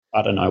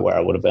I don't know where I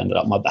would have ended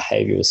up. My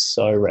behavior was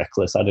so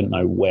reckless. I didn't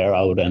know where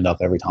I would end up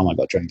every time I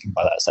got drinking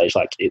by that stage.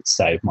 Like, it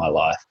saved my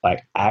life.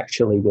 Like,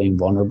 actually being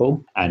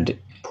vulnerable and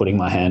putting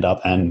my hand up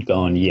and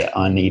going, yeah,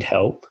 I need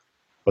help,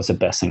 was the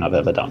best thing I've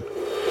ever done.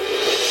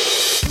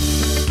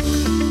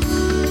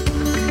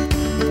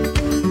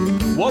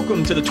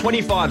 Welcome to the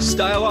 25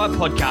 Stay Alive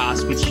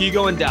podcast with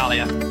Hugo and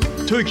Dahlia,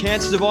 two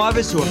cancer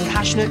survivors who are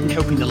passionate in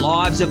helping the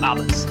lives of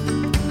others.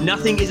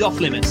 Nothing is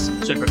off limits,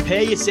 so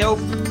prepare yourself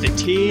for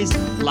tears,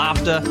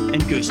 laughter, and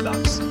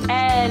goosebumps.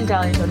 And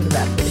Dahlia talking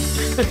about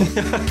food.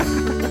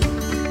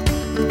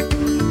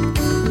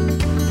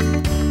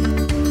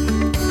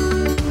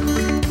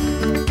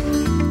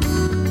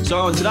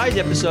 So on today's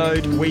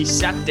episode, we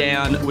sat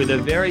down with a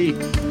very,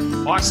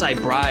 I say,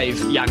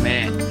 brave young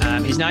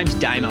man. His name's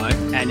Damo,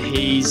 and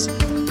he's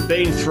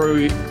been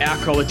through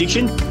alcohol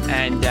addiction,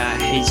 and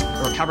he's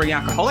a recovering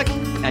alcoholic,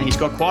 and he's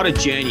got quite a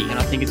journey. And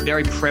I think it's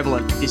very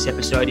prevalent, this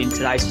episode, in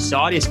today's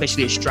society,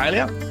 especially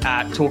Australia,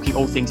 talking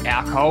all things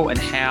alcohol and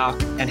how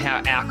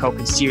alcohol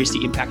can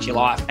seriously impact your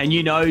life. And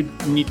you know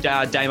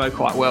Damo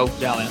quite well,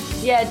 Dahlia.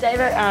 Yeah,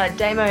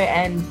 Damo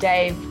and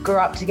Dave grew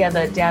up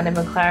together down in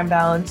McLaren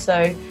Vale, and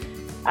so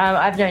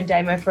I've known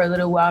Damo for a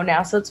little while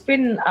now. So it's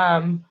been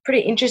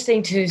pretty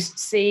interesting to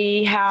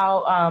see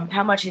how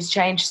much he's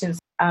changed since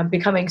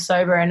becoming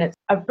sober, and it's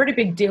a pretty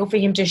big deal for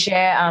him to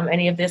share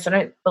any of this. I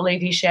don't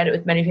believe he shared it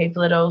with many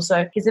people at all,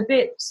 so he's a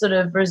bit sort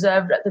of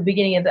reserved at the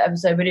beginning of the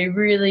episode, but he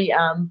really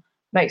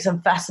makes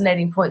some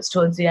fascinating points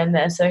towards the end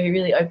there, so he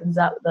really opens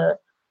up the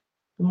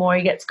more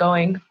he gets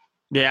going.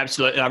 Yeah,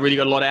 absolutely. I really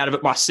got a lot out of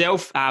it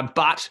myself,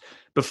 but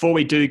before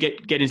we do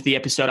get into the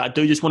episode, I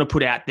do just want to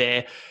put out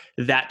there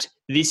that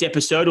this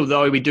episode,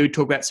 although we do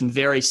talk about some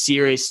very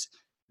serious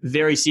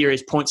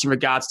points in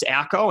regards to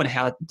alcohol and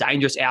how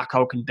dangerous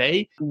alcohol can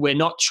be, we're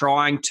not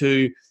trying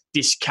to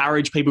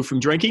discourage people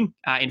from drinking.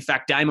 In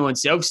fact, Damo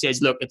himself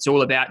says, look, it's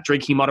all about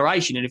drinking in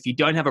moderation. And if you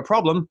don't have a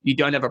problem, you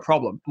don't have a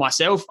problem.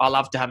 Myself, I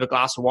love to have a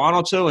glass of wine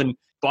or two. And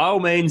by all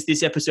means,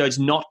 this episode's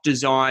not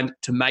designed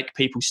to make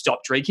people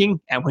stop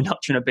drinking. And we're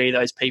not trying to be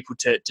those people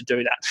to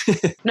do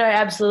that. No,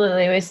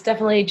 absolutely. It's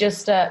definitely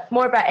just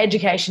more about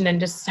education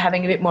and just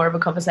having a bit more of a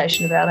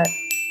conversation about it.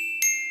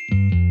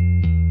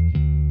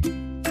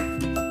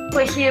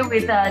 We're here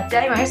with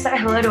Damo. Say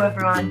hello to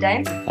everyone,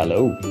 Dame.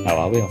 Hello. How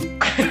are we all?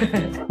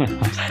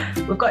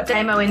 We've got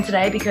Damo in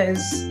today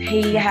because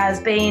he has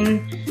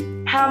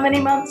been, how many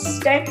months,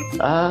 Dame?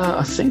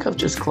 I think I've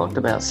just clocked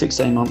about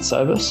 16 months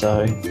sober,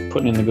 so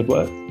putting in the good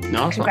work.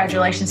 Nice.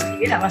 Congratulations to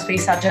you. That must be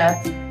such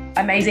an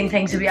amazing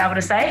thing to be able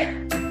to say.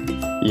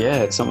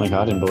 Yeah, it's something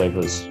I didn't believe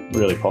was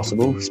really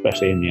possible,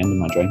 especially in the end of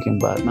my drinking.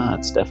 But no,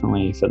 it's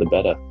definitely for the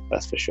better,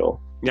 that's for sure.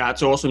 Yeah,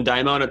 it's awesome,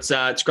 Damo, and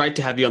it's great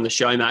to have you on the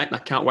show, mate. And I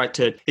can't wait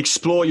to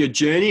explore your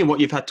journey and what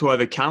you've had to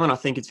overcome. And I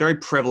think it's very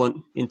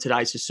prevalent in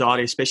today's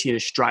society, especially in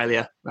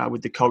Australia,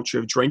 with the culture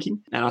of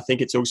drinking. And I think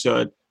it's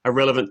also a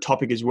relevant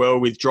topic as well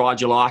with Dry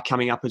July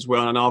coming up as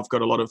well. And I know I've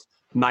got a lot of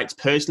mates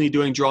personally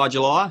doing Dry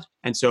July,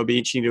 and so it'll be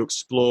interesting to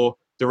explore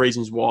the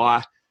reasons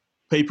why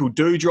people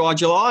do Dry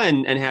July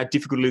and how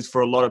difficult it is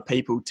for a lot of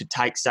people to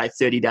take, say,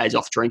 30 days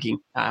off drinking,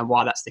 and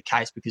why that's the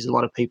case, because a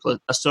lot of people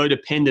are so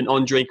dependent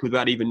on drink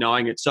without even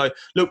knowing it. So,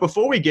 look,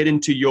 before we get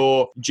into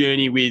your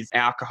journey with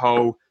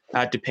alcohol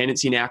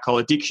dependency and alcohol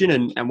addiction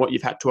and what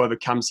you've had to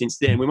overcome since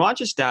then, we might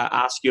just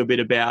ask you a bit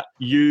about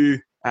you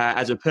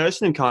as a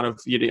person and kind of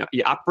your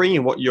upbringing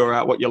and what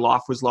your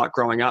life was like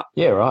growing up.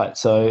 Yeah, right.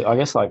 So I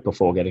guess like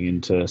before getting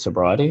into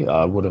sobriety,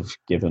 I would have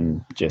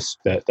given just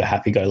the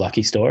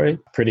happy-go-lucky story.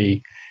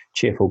 Pretty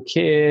cheerful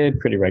kid,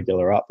 pretty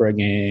regular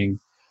upbringing,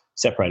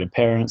 separated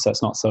parents,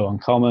 that's not so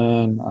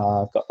uncommon.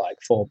 I've got like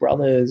 4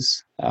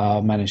 brothers,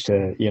 managed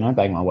to,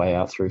 bang my way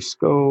out through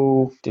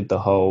school, did the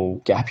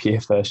whole gap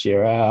year first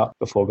year out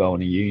before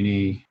going to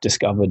uni,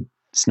 discovered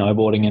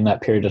snowboarding in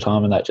that period of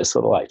time, and that just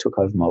sort of like took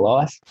over my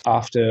life.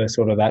 After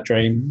sort of that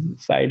dream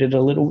faded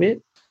a little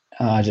bit,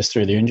 just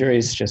through the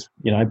injuries, just,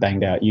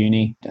 banged out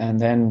uni and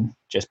then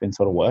just been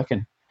sort of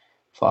working.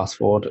 Fast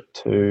forward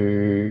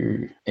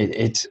to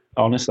it's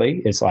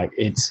honestly, it's like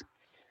it's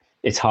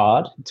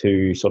hard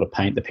to sort of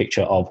paint the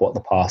picture of what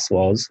the past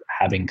was,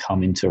 having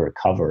come into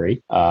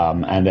recovery,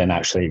 and then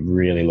actually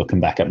really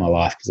looking back at my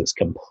life, because it's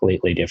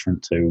completely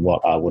different to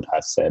what I would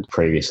have said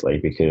previously,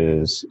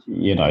 because,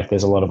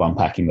 there's a lot of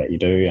unpacking that you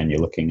do and you're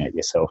looking at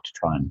yourself to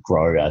try and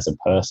grow as a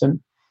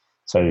person.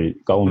 So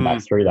going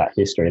back through that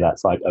history,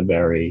 that's like a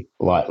very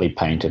lightly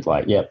painted,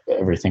 like, yep,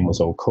 everything was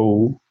all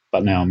cool.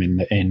 But now I'm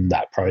in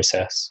that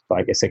process.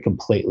 Like, it's a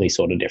completely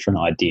sort of different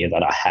idea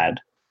that I had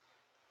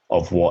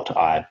of what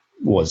I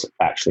was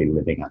actually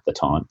living at the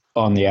time.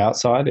 On the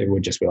outside, it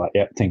would just be like,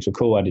 yep, things were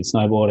cool. I did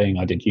snowboarding.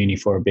 I did uni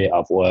for a bit.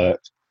 I've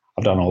worked.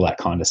 I've done all that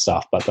kind of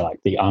stuff. But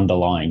like the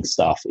underlying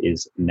stuff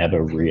is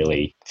never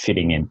really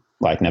fitting in,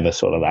 like never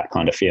sort of that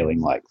kind of feeling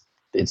like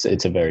it's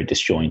a very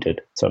disjointed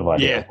sort of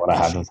idea of what I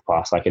have of the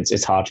past. Like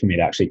it's hard for me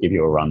to actually give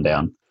you a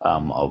rundown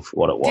of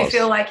what it was. Do you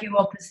feel like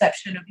your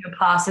perception of your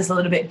past is a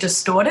little bit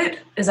distorted?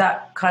 Is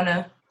that kind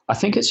of... I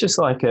think it's just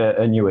like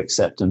a new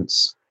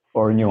acceptance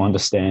or a new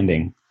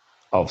understanding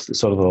of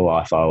sort of the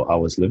life I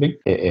was living,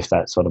 if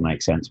that sort of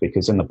makes sense.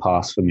 Because in the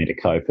past, for me to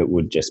cope, it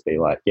would just be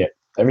like, yeah,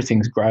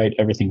 everything's great,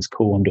 everything's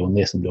cool, I'm doing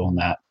this, I'm doing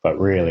that, but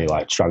really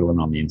like struggling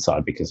on the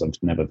inside because I've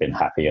never been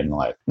happy, and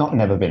like not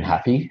never been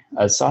happy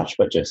as such,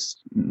 but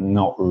just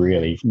not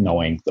really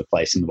knowing the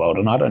place in the world.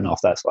 And I don't know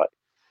if that's like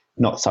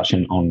not such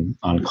an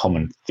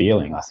uncommon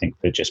feeling, I think,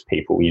 for just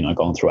people, you know,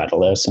 going through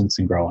adolescence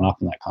and growing up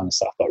and that kind of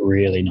stuff, but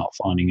really not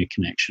finding a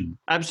connection.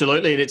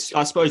 Absolutely. And it's,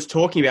 I suppose,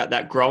 talking about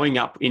that growing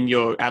up in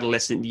your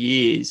adolescent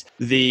years,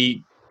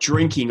 the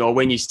drinking, or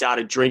when you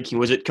started drinking,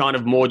 was it kind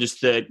of more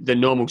just the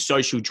normal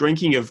social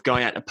drinking of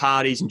going out to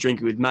parties and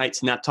drinking with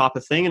mates and that type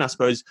of thing? And I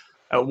suppose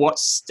at what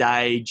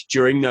stage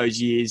during those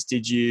years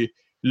did you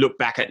look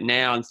back at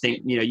now and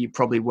think, you know, you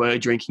probably were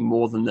drinking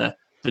more than the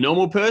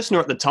normal person, or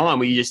at the time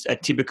were you just a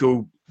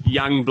typical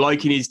young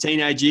bloke in his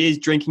teenage years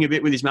drinking a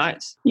bit with his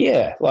mates?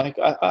 Yeah, like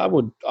I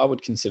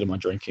would consider my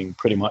drinking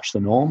pretty much the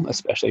norm,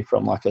 especially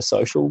from like a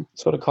social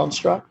sort of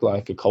construct,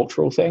 like a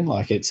cultural thing.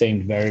 Like it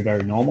seemed very,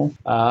 very normal.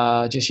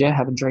 Just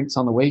having drinks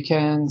on the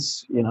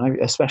weekends, you know,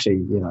 especially,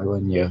 you know,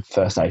 when you're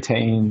first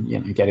 18, you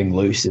know, getting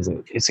loose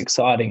it's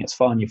exciting, it's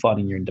fun, you're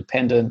finding your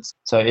independence.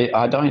 So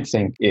I don't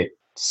think it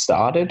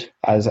started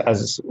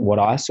as what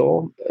I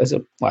saw as a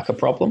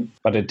problem,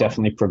 but it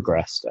definitely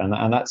progressed,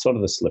 and that's sort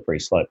of the slippery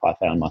slope I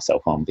found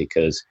myself on,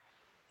 because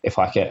if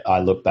I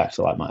look back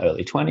to like my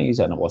early 20s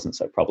and it wasn't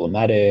so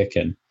problematic,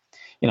 and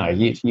you know,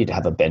 you'd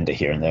have a bender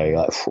here and there, you're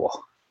like, whoa,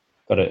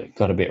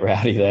 got a bit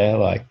rowdy there,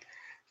 like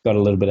got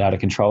a little bit out of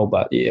control,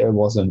 but it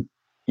wasn't,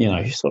 you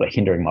know, sort of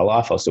hindering my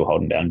life. I was still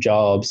holding down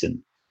jobs and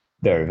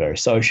very, very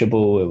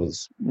sociable. It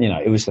was, you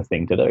know, it was the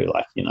thing to do.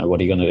 Like, you know,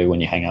 what are you going to do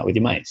when you hang out with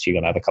your mates? You're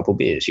going to have a couple of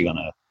beers. You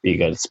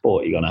go to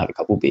sport, you're going to have a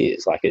couple of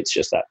beers. Like, it's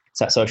just it's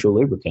that social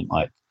lubricant.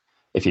 Like,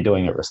 if you're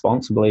doing it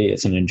responsibly,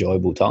 it's an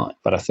enjoyable time.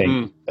 But I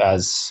think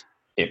as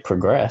it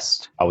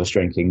progressed, I was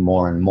drinking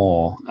more and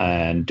more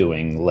and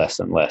doing less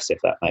and less, if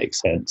that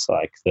makes sense.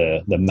 Like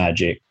the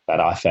magic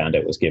that I found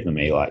it was giving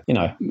me, like, you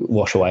know,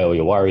 wash away all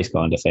your worries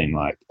kind of thing.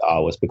 Like I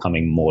was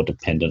becoming more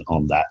dependent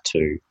on that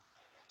to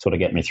sort of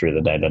get me through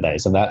the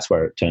day-to-days. And that's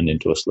where it turned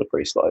into a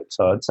slippery slope.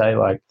 So I'd say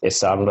like it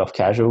started off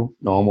casual,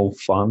 normal,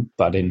 fun,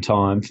 but in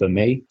time for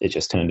me, it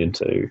just turned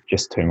into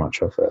just too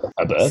much of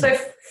a burden. So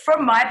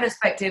from my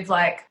perspective,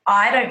 like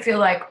I don't feel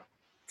like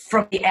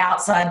from the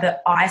outside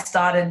that I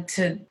started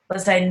to,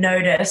 let's say,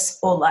 notice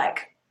or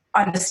like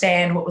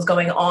understand what was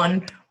going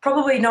on,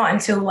 probably not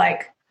until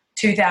like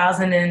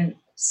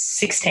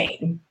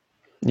 2016.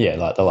 Yeah,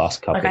 like the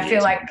last couple of years. Like I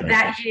feel like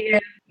that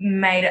year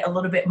made it a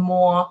little bit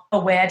more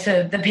aware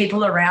to the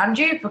people around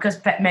you, because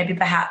maybe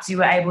perhaps you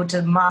were able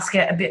to mask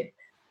it a bit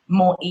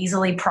more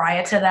easily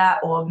prior to that,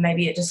 or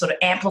maybe it just sort of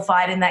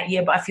amplified in that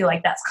year. But I feel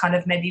like that's kind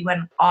of maybe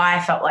when I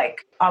felt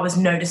like I was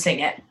noticing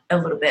it a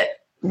little bit.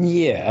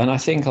 Yeah, and I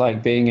think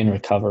like being in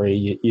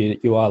recovery,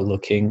 you are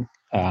looking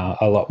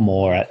a lot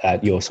more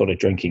at your sort of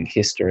drinking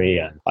history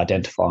and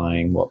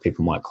identifying what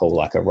people might call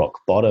like a rock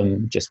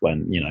bottom, just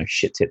when, you know,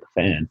 shit's hit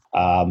the fan.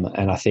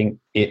 And I think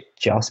it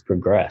just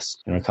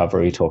progressed. In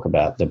recovery, we talk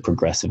about the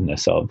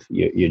progressiveness of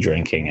your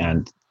drinking,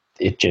 and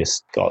it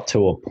just got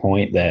to a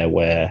point there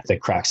where the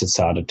cracks had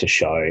started to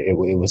show.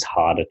 It was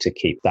harder to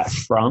keep that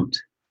front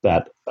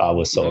that I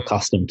was so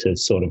accustomed to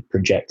sort of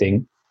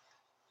projecting.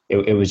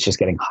 It was just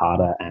getting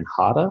harder and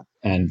harder,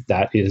 and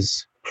that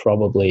is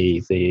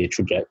probably the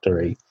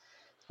trajectory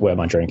where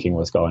my drinking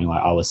was going.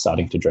 Like I was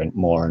starting to drink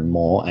more and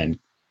more, and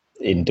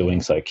in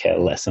doing so care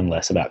less and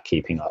less about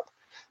keeping up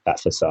that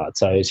facade.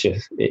 So it's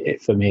just,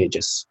 for me,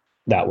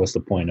 that was the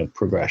point of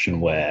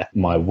progression where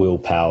my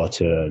willpower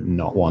to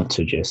not want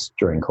to just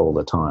drink all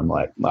the time,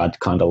 like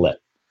I'd kind of let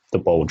the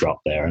ball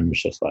drop there and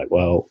was just like,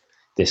 well,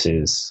 this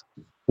is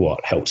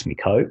what helps me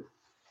cope.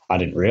 I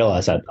didn't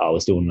realize that I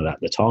was doing it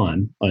at the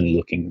time. Only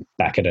looking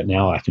back at it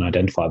now, I can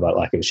identify, but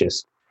like it was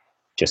just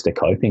a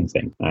coping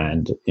thing.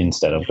 And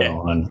instead of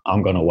going,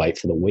 I'm going to wait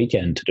for the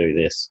weekend to do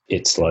this,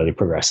 it slowly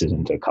progresses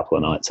into a couple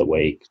of nights a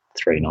week,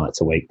 3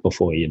 nights a week.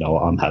 Before you know,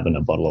 I'm having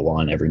a bottle of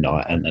wine every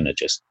night, and then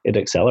it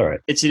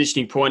accelerates. It's an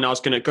interesting point. I was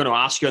going to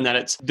ask you on that.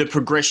 It's the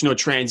progression or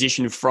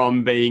transition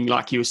from being,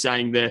 like you were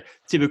saying, the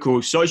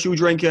typical social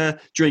drinker,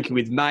 drinking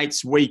with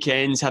mates,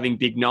 weekends, having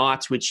big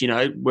nights, which, you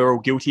know, we're all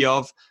guilty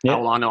of. Yep.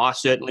 Well, I know I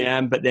certainly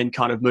am, but then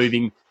kind of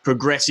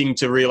progressing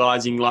to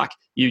realizing like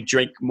you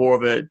drink more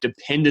of a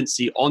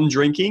dependency on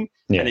drinking,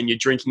 and then you're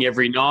drinking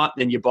every night,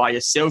 then you're by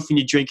yourself and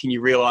you're drinking, you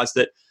realize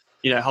that,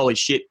 you know, holy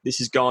shit, this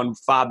has gone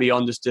far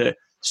beyond just a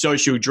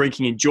social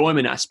drinking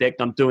enjoyment aspect.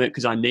 I'm doing it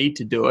because I need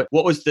to do it.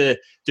 What was the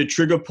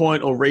trigger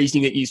point or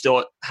reasoning that you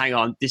thought, hang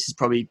on, this is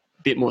probably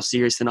a bit more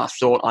serious than I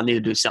thought, I need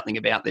to do something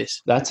about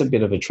this? That's a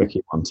bit of a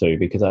tricky one too,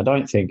 because I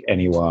don't think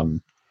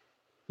anyone,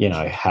 you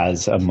know,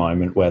 has a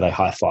moment where they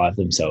high-five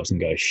themselves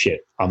and go,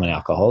 shit, I'm an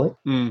alcoholic.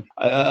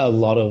 A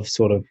lot of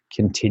sort of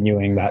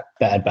continuing that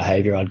bad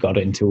behavior I'd got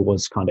into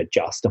was kind of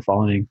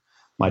justifying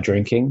my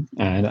drinking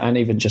and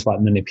even just like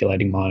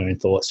manipulating my own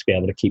thoughts to be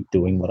able to keep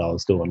doing what I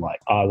was doing.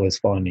 Like I was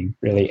finding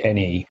really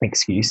any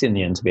excuse in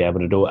the end to be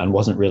able to do it, and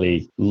wasn't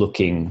really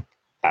looking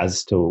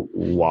as to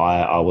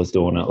why I was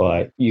doing it.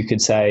 Like you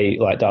could say,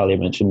 like Dahlia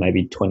mentioned,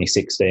 maybe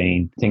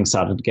 2016, things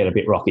started to get a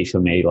bit rocky for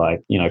me,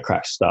 like,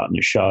 Crack's starting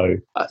to show.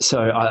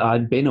 So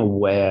I'd been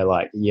aware,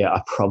 like, yeah,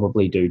 I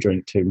probably do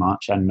drink too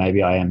much and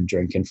maybe I am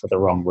drinking for the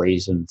wrong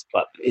reasons,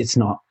 but it's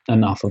not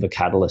enough of a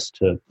catalyst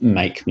to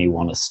make me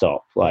want to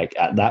stop. Like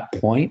at that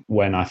point,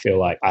 when I feel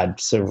like I'd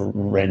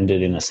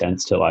surrendered in a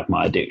sense to like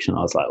my addiction,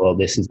 I was like, well,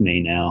 this is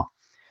me now.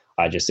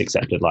 I just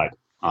accepted, like,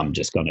 I'm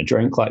just going to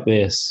drink like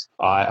this.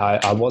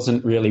 I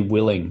wasn't really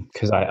willing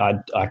because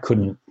I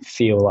couldn't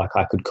feel like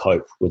I could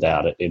cope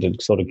without it. It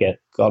had sort of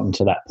gotten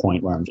to that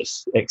point where I'm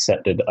just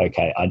accepted,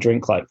 okay, I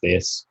drink like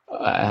this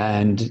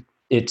and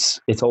it's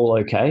all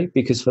okay,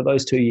 because for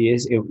those 2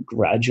 years it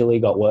gradually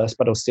got worse,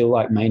 but I was still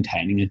like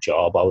maintaining a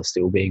job. I was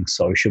still being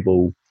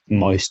sociable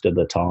most of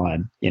the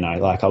time,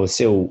 like I was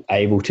still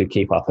able to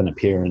keep up an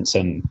appearance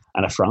and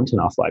a front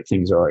enough, like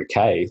things are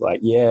okay. Like,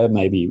 yeah,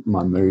 maybe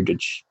my mood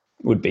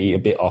would be a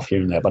bit off here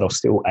and there, but I was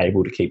still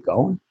able to keep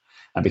going.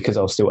 And because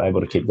I was still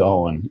able to keep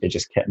going, it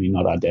just kept me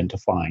not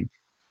identifying.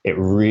 It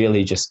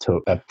really just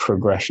took a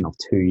progression of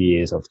 2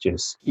 years of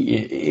just,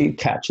 it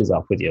catches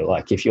up with you.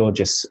 Like if you're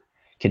just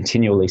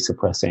continually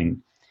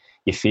suppressing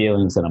your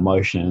feelings and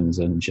emotions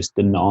and just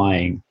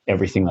denying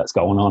everything that's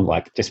going on,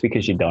 like just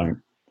because you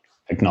don't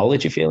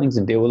acknowledge your feelings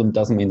and deal with them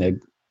doesn't mean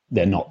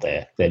they're not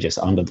there. They're just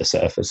under the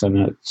surface, and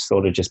it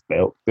sort of just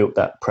built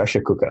that pressure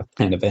cooker,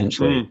 and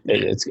eventually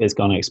it's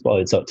going to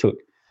explode. So it took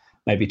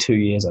maybe 2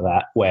 years of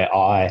that where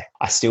I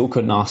still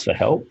couldn't ask for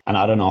help. And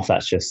I don't know if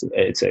that's just,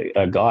 it's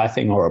a guy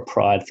thing or a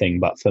pride thing,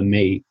 but for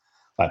me,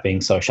 like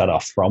being so shut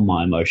off from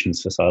my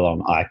emotions for so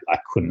long, I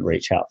couldn't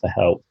reach out for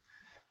help.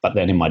 But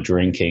then in my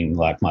drinking,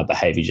 like my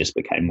behavior just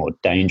became more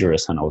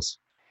dangerous, and I was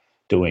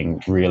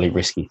doing really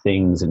risky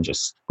things and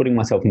just putting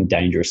myself in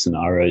dangerous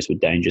scenarios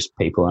with dangerous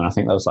people. And I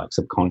think that was like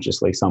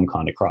subconsciously some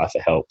kind of cry for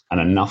help. And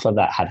enough of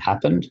that had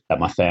happened that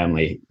my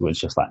family was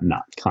just like, nah,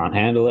 can't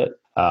handle it.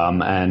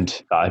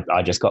 And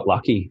I just got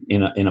lucky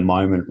in a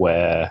moment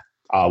where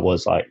I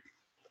was like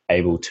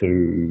able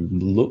to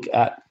look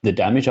at the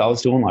damage I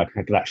was doing. Like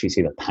I could actually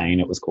see the pain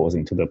it was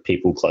causing to the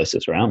people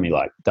closest around me,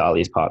 like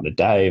Dahlia's partner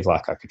Dave.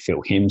 Like I could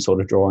feel him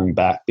sort of drawing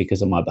back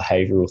because of my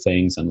behavioral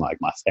things, and like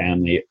my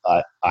family.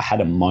 I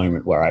had a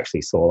moment where I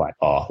actually saw like,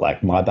 oh,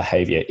 like my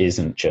behavior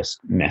isn't just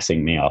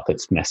messing me up,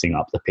 it's messing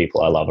up the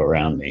people I love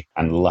around me.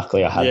 And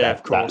luckily I had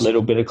that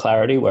little bit of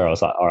clarity where I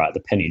was like, all right, the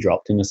penny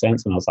dropped in a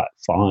sense, and I was like,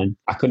 fine.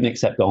 I couldn't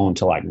accept going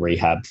to like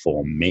rehab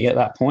for me at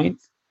that point,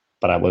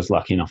 but I was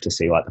lucky enough to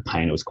see like the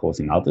pain it was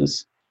causing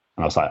others.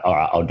 And I was like, all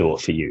right, I'll do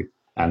it for you.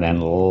 And then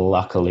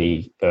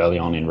luckily early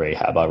on in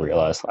rehab, I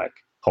realized like,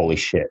 holy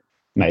shit,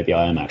 maybe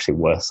I am actually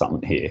worth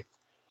something here.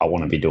 I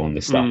want to be doing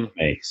this stuff for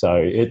me. So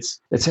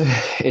it's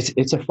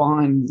a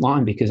fine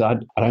line, because I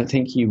don't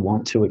think you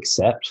want to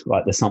accept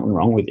like there's something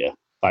wrong with you.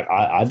 Like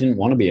I didn't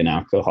want to be an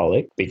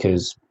alcoholic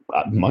because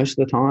most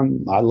of the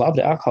time I loved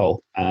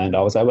alcohol and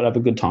I was able to have a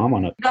good time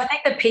on it. I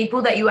think the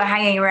people that you were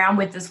hanging around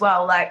with as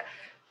well, like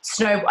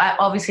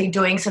obviously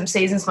doing some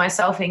seasons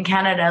myself in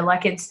Canada,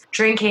 like it's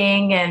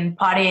drinking and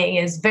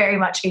partying is very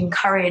much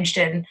encouraged,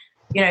 and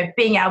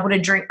being able to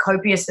drink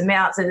copious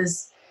amounts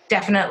is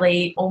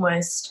definitely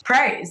almost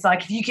praised.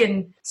 Like if you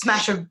can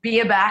smash a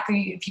beer back, or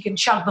if you can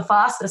chug the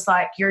fastest,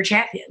 like you're a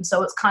champion.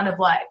 So it's kind of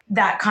like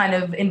that kind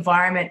of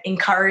environment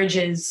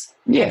encourages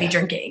heavy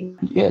drinking.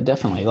 Yeah,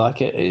 definitely.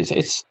 Like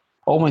it's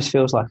almost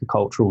feels like a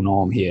cultural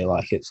norm here.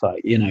 Like it's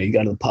like, you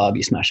go to the pub,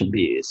 you're smashing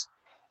beers.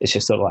 It's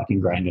just sort of like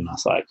ingrained in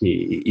us. Like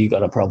you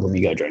got a problem,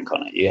 you go drink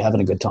on it. You're having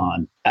a good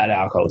time, add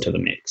alcohol to the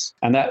mix.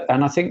 And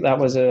I think that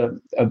was a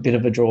bit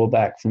of a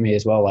drawback for me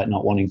as well, like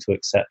not wanting to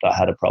accept I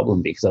had a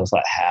problem, because I was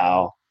like,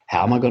 how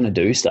am I going to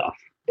do stuff?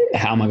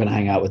 How am I going to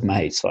hang out with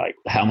mates? Like,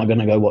 how am I going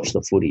to go watch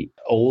the footy?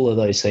 All of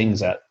those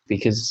things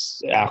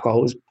because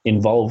alcohol is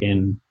involved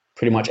in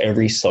pretty much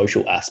every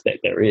social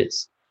aspect there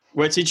is.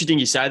 Well, it's interesting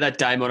you say that,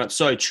 Damon. It's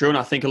so true. And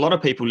I think a lot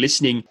of people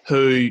listening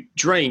who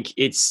drink,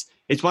 it's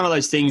one of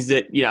those things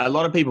that, a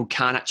lot of people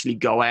can't actually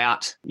go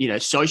out,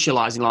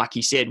 socializing, like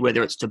you said,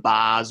 whether it's to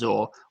bars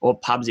or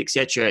pubs,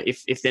 etc.,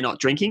 if they're not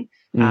drinking.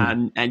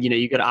 And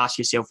you got to ask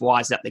yourself, why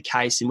is that the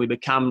case? And we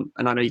become,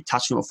 and I know you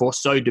touched on it before,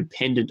 so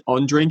dependent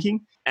on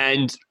drinking.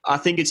 And I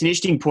think it's an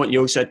interesting point you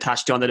also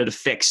touched on, that it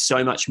affects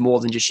so much more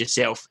than just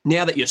yourself.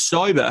 Now that you're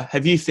sober,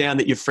 have you found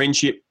that your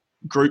friendship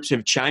groups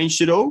have changed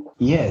at all?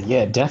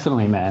 Yeah,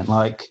 definitely, man.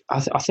 Like I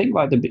think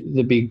like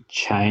the big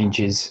change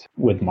is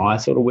with my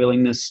sort of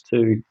willingness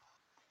to,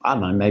 I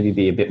don't know, maybe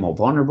be a bit more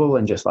vulnerable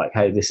and just like,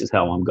 hey, this is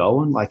how I'm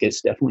going. Like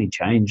it's definitely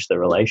changed the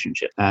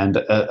relationship. And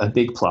a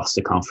big plus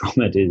to come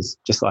from it is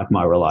just like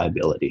my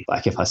reliability.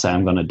 Like if I say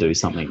I'm going to do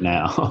something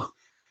now,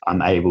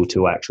 I'm able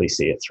to actually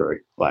see it through.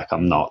 Like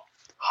I'm not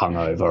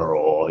hungover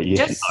or,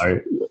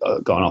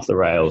 going off the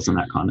rails and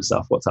that kind of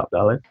stuff. What's up,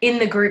 Dahlia? In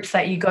the groups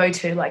that you go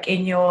to, like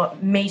in your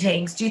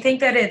meetings, do you think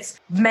that it's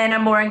men are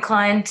more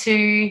inclined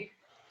to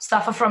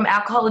suffer from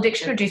alcohol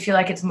addiction, or do you feel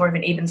like it's more of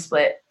an even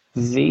split?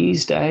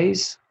 These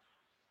days,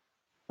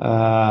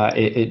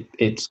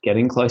 it's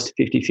getting close to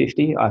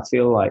 50-50. I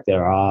feel like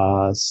there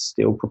are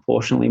still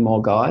proportionally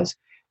more guys.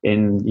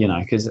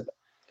 because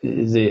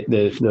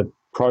the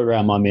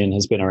program I'm in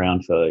has been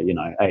around for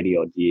 80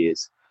 odd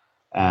years,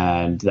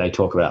 and they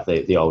talk about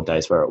the old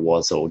days where it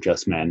was all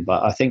just men.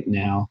 But I think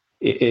now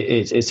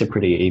it's a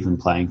pretty even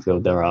playing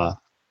field. There are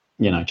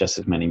just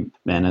as many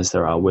men as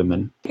there are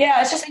women.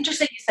 Yeah, it's just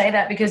interesting you say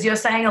that, because you're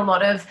saying a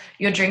lot of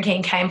your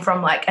drinking came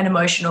from like an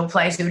emotional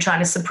place. You were trying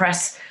to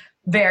suppress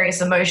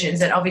various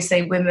emotions, and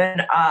obviously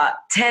women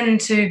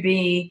tend to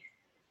be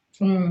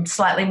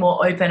slightly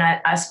more open,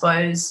 I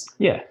suppose.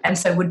 Yeah. And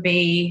so would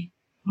be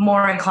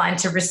more inclined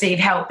to receive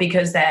help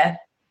because they're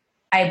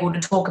able to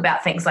talk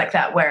about things like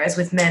that. Whereas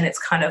with men, it's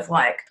kind of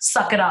like,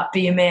 suck it up,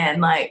 be a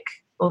man, like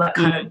all that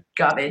kind of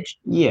garbage.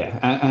 Yeah.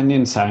 And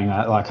in saying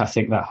that, like, I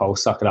think that whole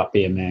suck it up,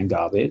 be a man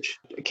garbage,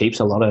 it keeps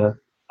a lot of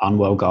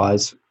unwell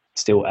guys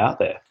still out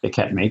there. It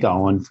kept me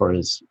going for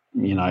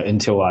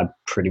until I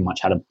pretty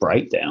much had a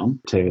breakdown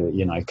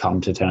to, come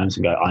to terms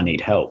and go, I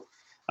need help.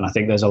 And I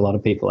think there's a lot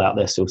of people out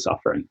there still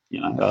suffering, a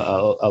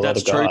lot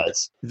of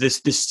guys. The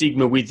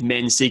stigma with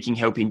men seeking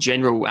help in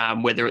general,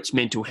 whether it's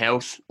mental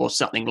health or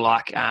something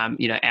like,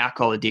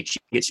 alcohol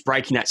addiction, it's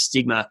breaking that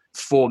stigma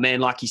for men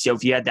like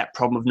yourself. You had that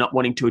problem of not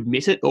wanting to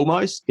admit it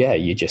almost. Yeah,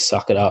 you just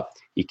suck it up.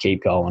 You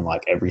keep going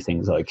like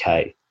everything's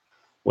okay.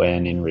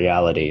 When in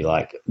reality,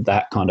 like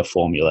that kind of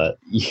formula,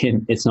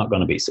 it's not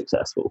going to be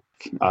successful.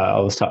 I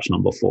was touching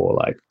on before,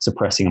 like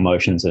suppressing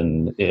emotions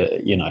and,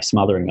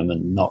 smothering them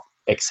and not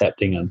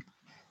accepting them.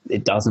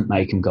 It doesn't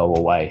make them go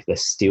away. They're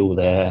still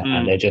there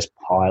and they're just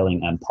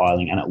piling and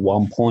piling. And at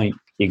one point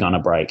you're going to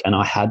break. And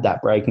I had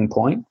that breaking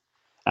point,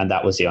 and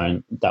that was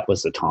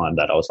the time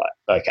that I was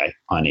like, okay,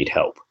 I need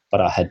help. But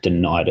I had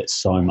denied it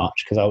so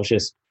much because I was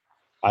just,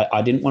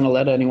 I didn't want to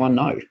let anyone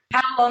know.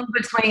 How long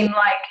between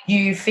like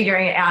you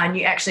figuring it out and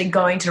you actually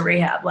going to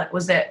rehab? Like,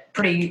 was that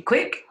pretty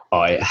quick?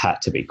 It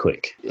had to be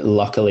quick.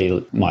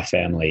 Luckily, my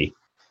family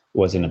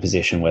was in a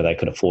position where they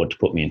could afford to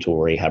put me into a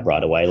rehab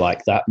right away.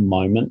 Like that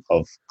moment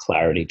of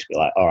clarity to be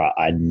like, all right,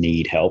 I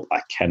need help. I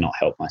cannot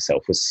help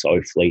myself was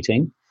so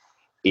fleeting.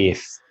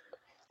 If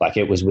like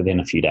it was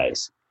within a few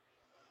days,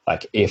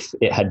 like if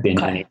it had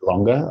been any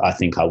longer, I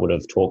think I would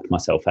have talked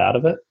myself out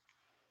of it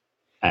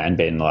and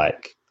been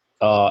like,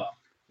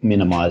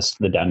 minimized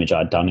the damage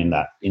I'd done in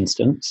that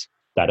instance,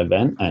 that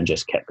event, and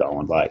just kept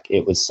going. Like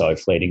it was so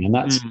fleeting. And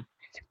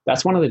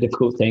that's one of the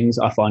difficult things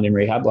I find in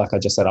rehab. Like I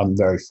just said, I'm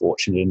very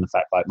fortunate in the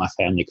fact like my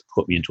family could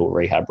put me into a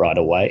rehab right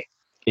away.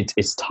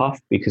 It's tough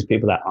because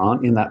people that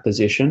aren't in that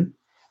position,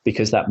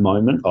 because that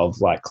moment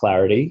of like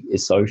clarity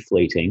is so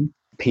fleeting,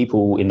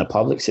 people in the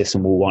public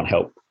system will want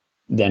help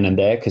then and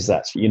there because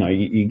that's,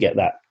 you get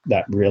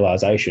that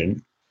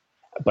realization,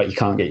 but you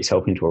can't get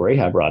yourself into a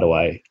rehab right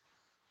away.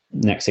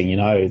 Next thing you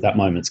know, that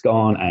moment's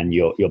gone and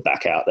you're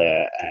back out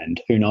there,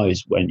 and who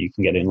knows when you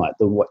can get in. Like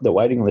the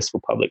waiting list for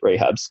public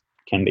rehabs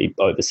can be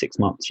over 6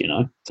 months,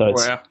 So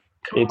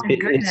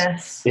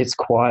it's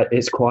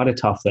quite a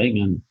tough thing.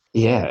 And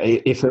yeah,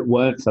 if it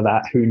weren't for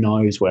that, who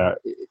knows where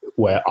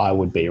I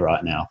would be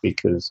right now?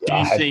 Because do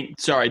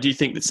you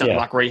think that something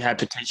like rehab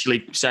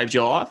potentially saved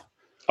your life?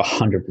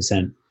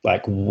 100%,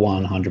 like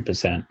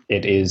 100%.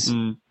 It is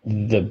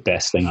the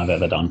best thing I've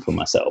ever done for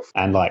myself.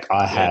 And like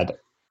I had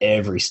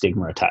every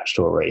stigma attached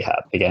to a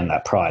rehab. Again,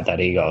 that pride,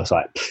 that ego. I was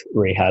like,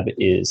 rehab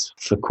is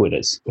for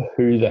quitters.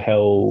 Who the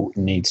hell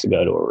needs to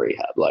go to a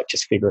rehab? Like,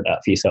 just figure it out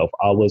for yourself.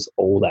 I was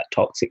all that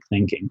toxic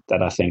thinking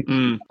that I think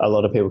a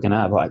lot of people can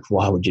have. Like,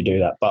 why would you do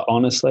that? But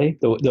honestly,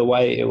 the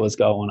way it was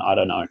going, I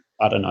don't know.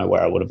 I don't know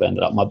where I would have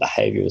ended up. My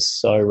behavior was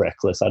so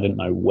reckless. I didn't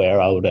know where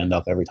I would end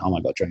up every time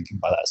I got drinking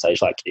by that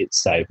stage. Like, it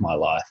saved my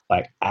life.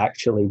 Like,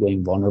 actually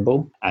being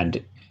vulnerable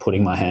and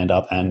putting my hand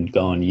up and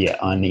going, yeah,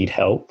 I need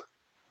help,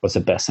 was the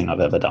best thing I've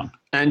ever done.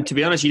 And to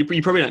be honest, you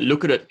probably don't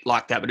look at it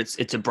like that, but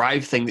it's a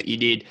brave thing that you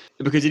did,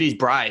 because it is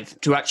brave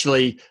to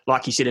actually,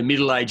 like you said, a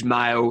middle-aged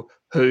male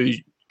who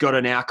got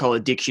an alcohol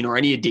addiction or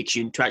any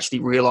addiction, to actually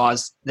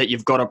realise that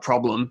you've got a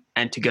problem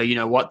and to go, you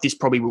know what, this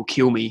probably will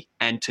kill me,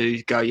 and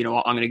to go, you know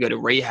what, I'm going to go to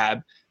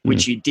rehab,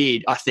 which you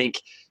did. I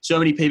think so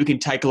many people can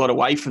take a lot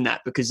away from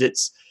that, because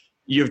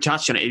you've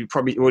touched on it.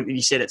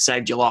 You said it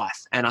saved your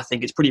life. And I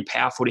think it's pretty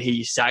powerful to hear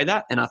you say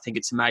that. And I think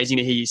it's amazing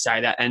to hear you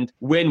say that. And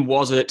when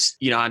was it,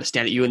 I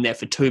understand that you were in there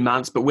for 2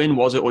 months, but when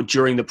was it, or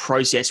during the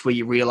process, where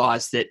you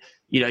realised that,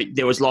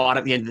 there was light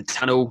at the end of the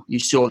tunnel, you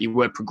saw that you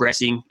were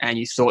progressing and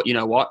you thought, you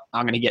know what,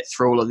 I'm going to get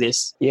through all of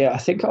this? Yeah, I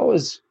think I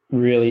was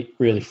really,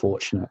 really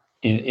fortunate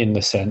in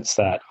the sense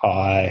that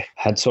I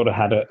had sort of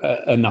had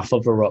enough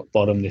of a rock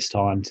bottom this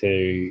time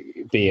to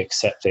be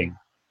accepting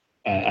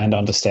and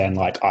understand,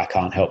 like, I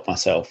can't help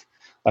myself.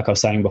 Like I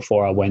was saying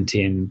before, I went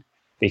in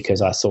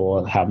because I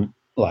saw how,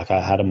 like,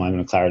 I had a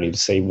moment of clarity to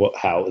see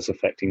how it was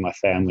affecting my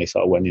family. So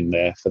I went in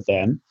there for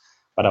them.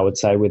 But I would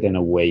say within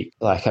a week,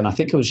 and I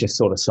think it was just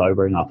sort of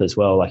sobering up as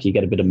well. Like, you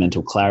get a bit of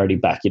mental clarity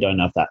back. You don't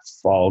have that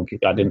fog.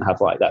 I didn't have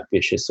like that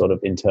vicious sort of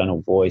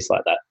internal voice,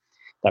 like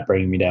that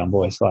bringing me down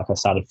voice. Like, I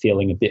started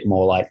feeling a bit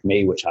more like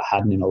me, which I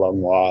hadn't in a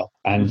long while.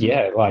 And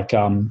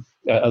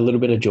a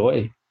little bit of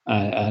joy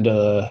and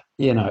a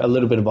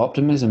little bit of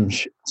optimism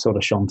sort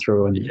of shone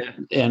through, and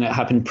it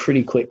happened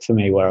pretty quick for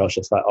me, where I was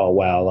just like, oh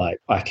wow, like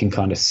I can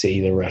kind of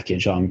see the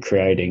wreckage I'm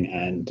creating,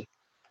 and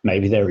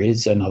maybe there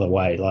is another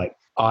way. Like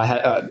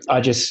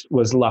I just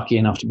was lucky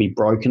enough to be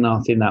broke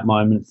enough in that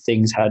moment.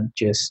 Things had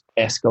just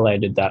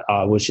escalated that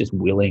I was just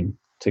willing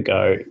to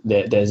go,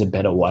 there's a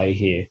better way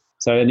here.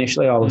 So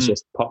initially I was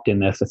just popped in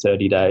there for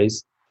 30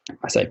 days.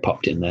 I say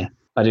popped in there.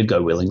 I did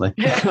go willingly.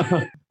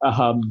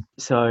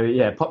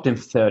 Popped in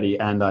for 30,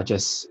 and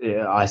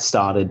I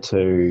started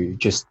to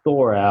just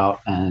thaw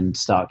out and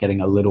start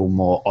getting a little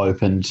more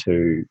open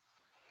to,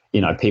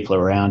 people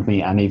around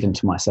me, and even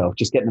to myself,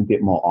 just getting a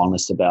bit more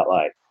honest about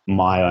like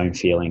my own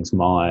feelings,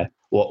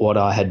 what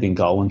I had been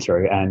going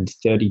through. And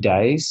 30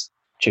 days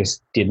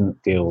just didn't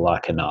feel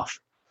like enough.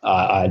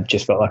 I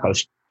just felt like I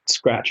was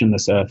scratching the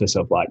surface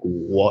of like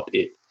what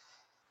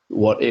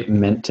it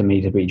meant to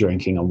me to be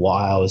drinking and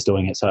why I was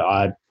doing it. So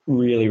I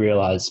really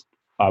realized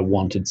I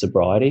wanted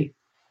sobriety,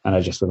 and I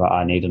just was like,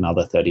 I need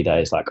another 30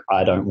 days. Like,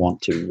 I don't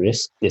want to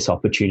risk this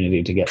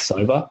opportunity to get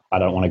sober. I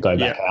don't want to go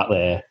back out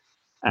there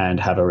and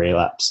have a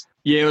relapse.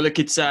 Yeah, well, look,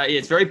 it's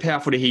very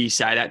powerful to hear you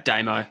say that,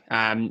 Damo,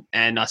 and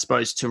I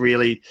suppose to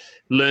really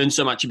learn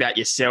so much about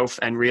yourself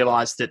and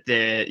realize that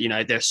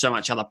there's so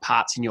much other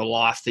parts in your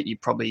life that you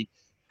probably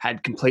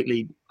had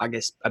completely, I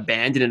guess,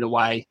 abandoned in a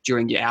way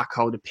during your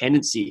alcohol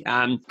dependency.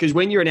 Because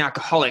when you're an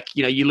alcoholic,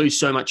 you lose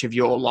so much of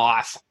your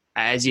life,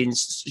 as in,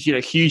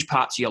 huge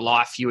parts of your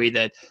life you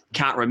either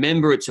can't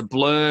remember, it's a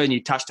blur, and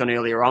you touched on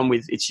earlier on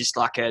with it's just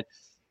like a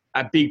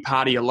big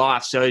part of your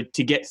life. So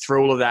to get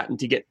through all of that and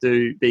to get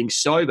through being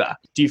sober,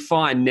 do you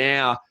find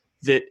now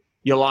that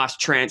your life's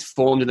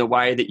transformed in a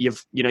way that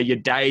your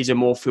days are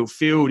more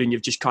fulfilled and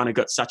you've just kind of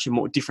got such a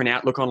more different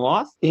outlook on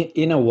life?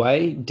 In a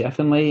way,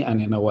 definitely,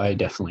 and in a way,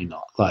 definitely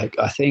not. Like,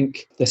 I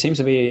think there seems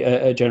to be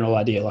a general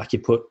idea, like you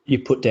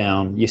put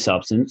down your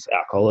substance,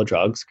 alcohol or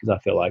drugs, because I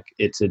feel like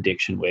it's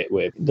addiction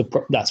where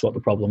that's what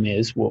the problem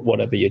is,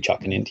 whatever you're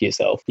chucking into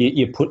yourself.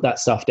 You put that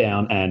stuff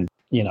down and,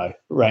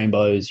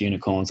 rainbows,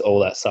 unicorns,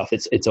 all that stuff,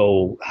 it's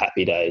all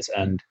happy days.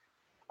 And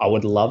I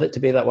would love it to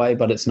be that way,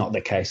 but it's not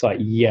the case. Like,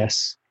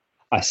 yes,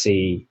 I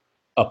see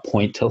a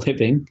point to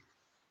living,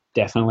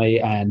 definitely,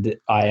 and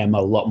I am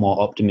a lot more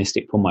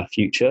optimistic for my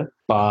future.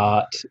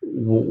 But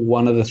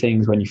one of the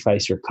things when you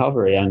face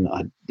recovery, and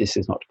this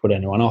is not to put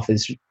anyone off,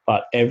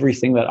 but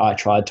everything that I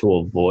tried to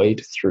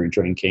avoid through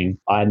drinking,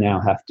 I now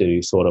have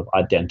to sort of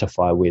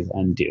identify with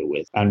and deal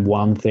with. And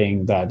one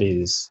thing that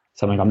is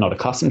something I'm not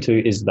accustomed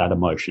to is that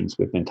emotions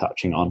we've been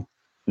touching on.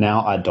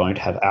 Now I don't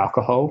have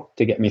alcohol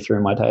to get me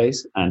through my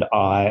days, and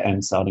I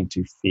am starting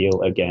to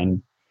feel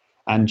again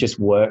and just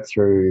work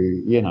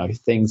through,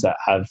 things that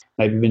have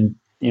maybe been,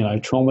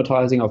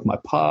 traumatizing of my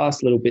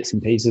past, little bits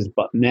and pieces.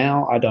 But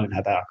now I don't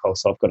have alcohol,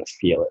 so I've got to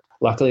feel it.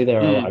 Luckily,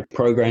 there are like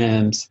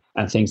programs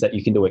and things that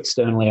you can do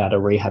externally out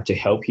of rehab to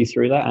help you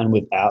through that. And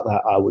without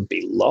that, I would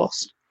be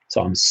lost.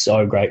 So I'm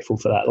so grateful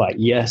for that. Like,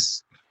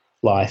 yes,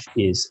 life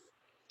is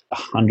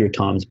 100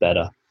 times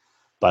better,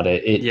 but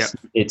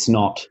it's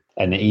not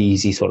an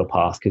easy sort of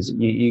path, because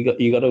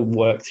you got to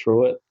work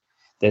through it.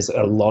 There's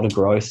a lot of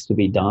growth to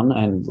be done,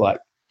 and like,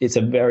 it's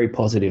a very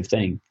positive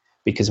thing,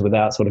 because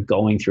without sort of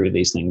going through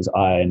these things,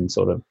 I'm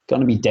sort of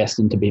going to be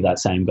destined to be that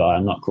same guy.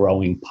 I'm not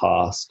growing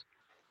past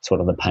sort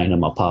of the pain of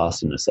my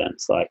past, in a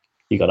sense. Like,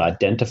 you got to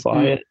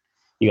identify it,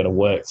 you got to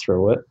work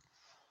through it,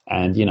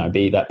 and,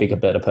 be that bigger,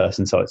 better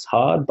person. So it's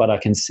hard, but I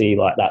can see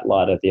like that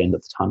light at the end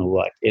of the tunnel.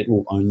 Like, it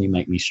will only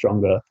make me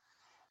stronger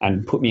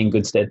and put me in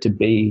good stead to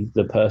be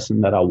the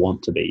person that I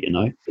want to be,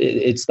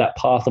 It's that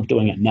path of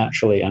doing it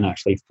naturally and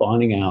actually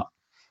finding out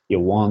your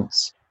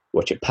wants,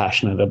 what you're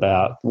passionate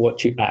about,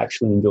 what you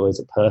actually enjoy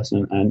as a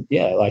person. And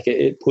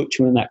it puts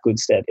you in that good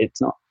stead. It's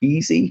not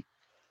easy,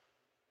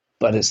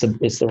 but it's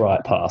the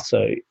right path.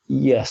 So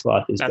yes,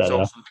 life is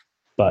better. Awesome.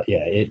 But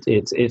yeah,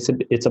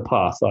 it's a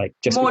path. Like,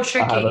 just more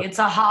tricky. It's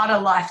a harder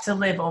life to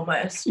live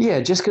almost.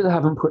 Yeah, just because I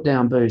haven't put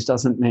down booze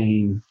doesn't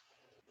mean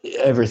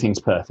everything's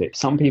perfect.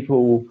 Some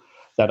people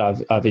that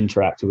I've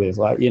interacted with,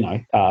 like,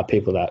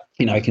 people that,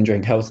 can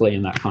drink healthily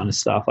and that kind of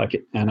stuff. Like,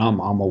 and I'm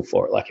all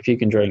for it. Like, if you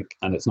can drink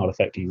and it's not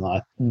affecting your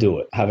life, do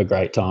it. Have a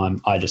great time.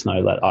 I just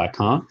know that I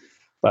can't.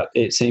 But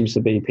it seems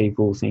to be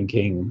people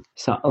thinking,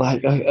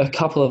 like a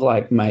couple of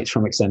like mates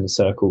from extended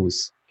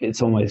circles,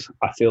 it's almost,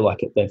 I feel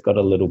like they've got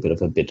a little bit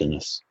of a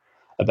bitterness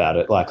about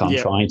it. Like, I'm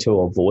trying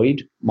to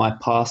avoid my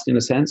past, in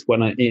a sense,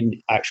 when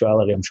in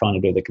actuality, I'm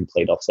trying to do the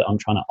complete opposite. I'm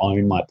trying to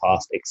own my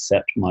past,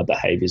 accept my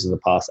behaviors of the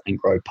past, and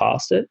grow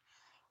past it.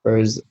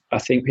 Whereas I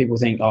think people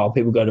think,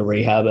 people go to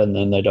rehab and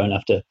then they don't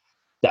have to,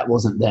 that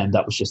wasn't them,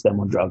 that was just them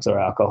on drugs or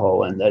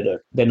alcohol, and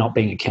they're not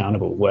being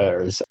accountable,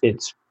 whereas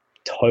it's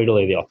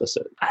totally the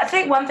opposite. I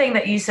think one thing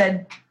that you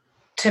said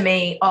to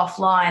me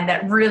offline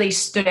that really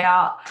stood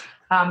out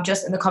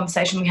just in the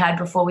conversation we had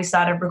before we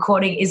started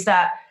recording is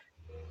that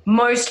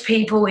most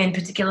people in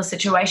particular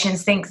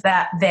situations think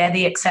that they're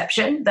the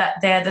exception, that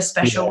they're the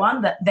special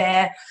one, that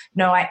they're,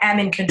 I am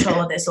in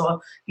control of this, or,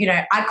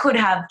 I could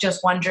have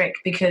just one drink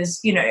because,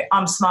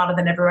 I'm smarter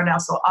than everyone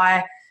else, or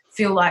I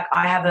feel like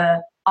I have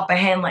a upper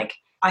hand. Like,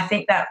 I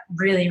think that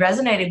really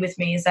resonated with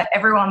me, is that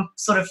everyone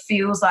sort of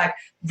feels like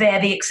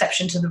they're the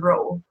exception to the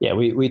rule. Yeah,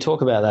 we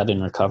talk about that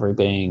in recovery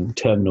being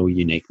terminal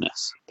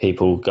uniqueness.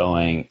 People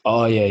going,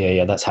 oh,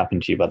 yeah, that's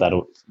happened to you, but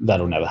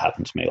that'll never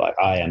happen to me. Like,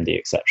 I am the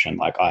exception.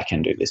 Like, I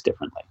can do this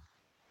differently.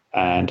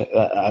 And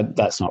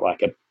that's not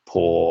like a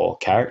poor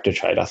character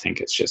trait. I think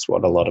it's just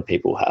what a lot of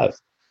people have.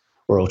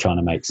 We're all trying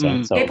to make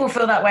sense of. People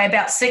feel that way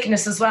about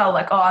sickness as well.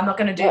 Like, oh, I'm not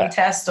going to do any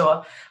test,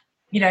 or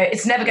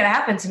it's never going to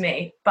happen to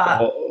me.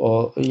 But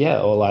or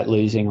like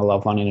losing a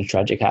loved one in a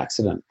tragic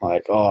accident.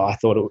 Like, oh,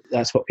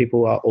 that's what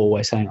people are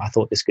always saying. I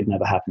thought this could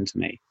never happen to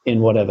me in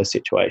whatever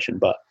situation.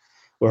 But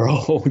we're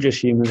all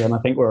just humans, and I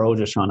think we're all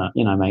just trying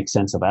to, make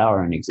sense of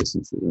our own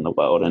existences in the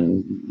world.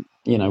 And,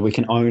 we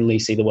can only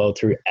see the world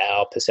through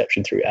our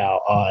perception, through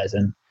our eyes.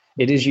 And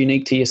it is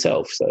unique to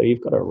yourself. So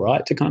you've got a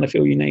right to kind of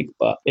feel unique,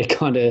 but it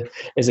kind of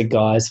is a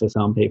guise for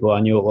some people. I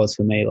knew it was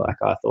for me. Like,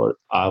 I thought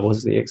I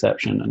was the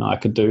exception and I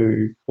could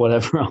do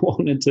whatever I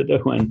wanted to do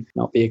and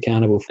not be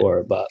accountable for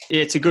it. But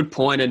yeah, it's a good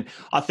point. And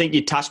I think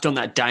you touched on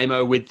that,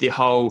 Damo, with the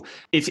whole,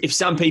 if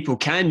some people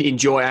can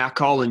enjoy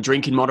alcohol and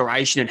drink in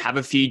moderation and have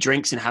a few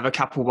drinks and have a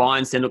couple of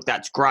wines, then look,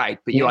 that's great.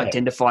 But you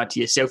identified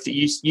to yourself that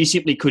you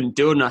simply couldn't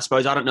do it. And I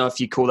suppose, I don't know if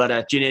you call that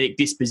a genetic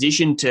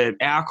disposition to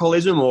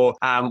alcoholism or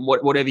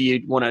whatever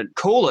you want to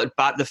call it,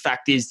 but the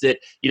fact is that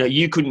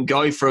you couldn't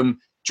go from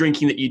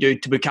drinking that you do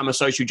to become a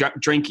social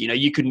drinker.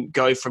 You couldn't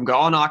go from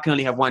oh no, I can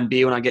only have one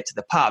beer when I get to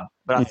the pub.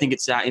 But I think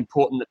it's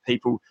important that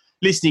people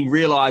listening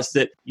realize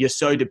that you're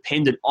so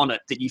dependent on it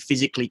that you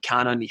physically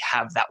can't only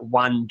have that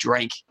one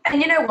drink.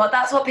 And you know what?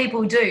 That's what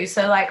people do.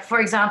 So, like,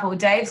 for example,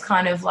 Dave's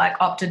kind of like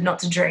opted not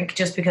to drink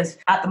just because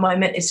at the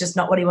moment it's just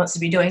not what he wants to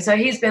be doing. So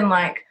he's been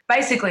like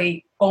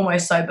basically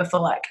almost sober for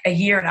like a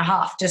year and a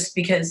half just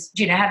because,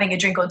 having a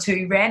drink or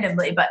two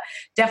randomly, but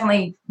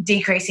definitely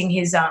decreasing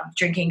his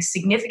drinking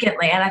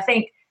significantly. And I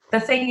think the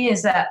thing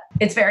is that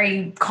it's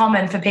very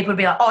common for people to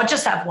be like, oh,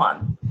 just have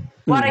one.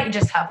 Why don't you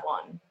just have one?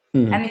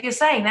 And if you're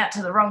saying that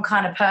to the wrong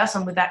kind of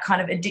person with that kind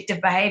of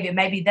addictive behavior,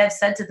 maybe they've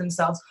said to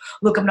themselves,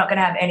 look, I'm not going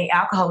to have any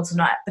alcohol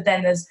tonight. But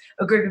then there's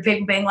a group of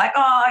people being like,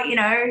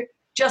 oh,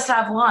 just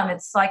have one.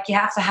 It's like you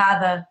have to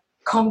have a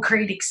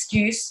concrete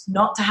excuse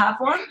not to have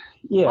one.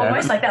 Yeah.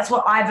 Almost like that's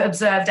what I've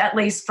observed, at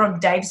least from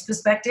Dave's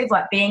perspective,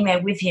 like being there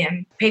with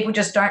him. People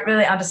just don't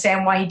really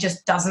understand why he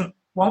just doesn't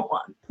want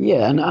one.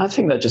 Yeah, and I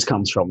think that just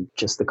comes from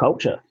just the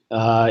culture.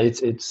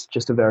 It's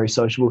just a very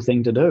sociable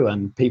thing to do,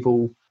 and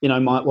people,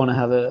 might want to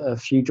have a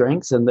few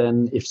drinks, and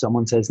then if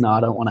someone says, no,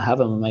 I don't want to have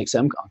them, it makes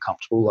them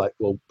uncomfortable, like,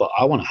 well, but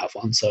I want to have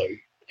one, so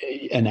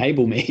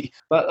enable me.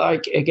 But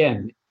like,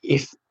 again,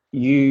 if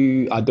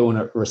you are doing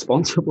it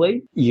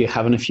responsibly, you're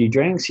having a few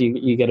drinks,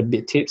 you get a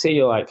bit tipsy,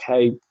 you're like,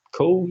 hey,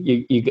 cool,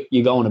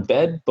 you're going to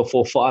bed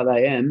before 5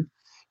 a.m,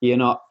 you're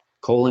not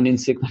calling in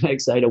sick the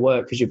next day to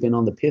work because you've been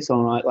on the piss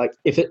all night. Like,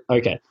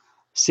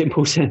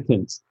 simple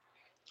sentence.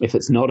 If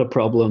it's not a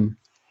problem,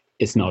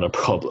 it's not a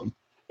problem.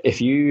 If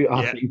you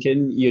are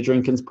thinking your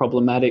drinking's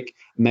problematic,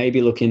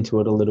 maybe look into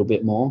it a little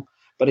bit more.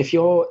 But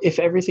if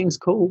everything's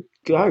cool,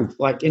 go.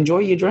 Like, enjoy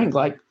your drink.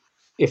 Like,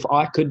 if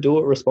I could do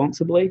it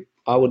responsibly,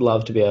 I would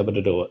love to be able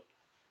to do it.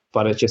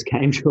 But it just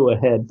came to a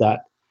head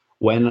that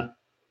when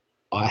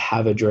I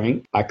have a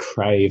drink, I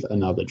crave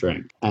another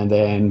drink. And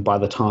then by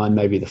the time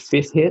maybe the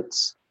fifth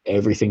hits,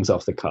 everything's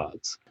off the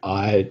cards.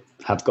 I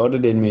have got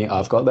it in me.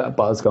 I've got that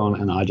buzz going,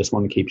 and I just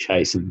want to keep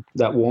chasing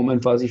that warm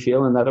and fuzzy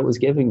feeling that it was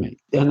giving me.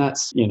 And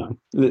that's,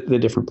 the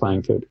different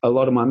playing field. A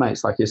lot of my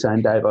mates, like you're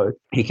saying, Davo,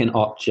 he can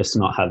opt just to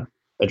not have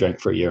a drink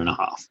for a year and a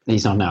half.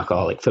 He's not an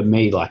alcoholic. For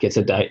me, like, it's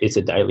a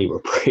daily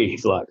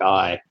reprieve.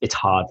 Like, it's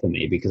hard for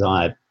me because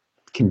I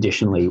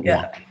conditionally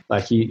want,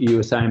 like you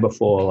were saying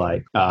before,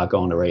 like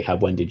going to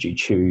rehab, when did you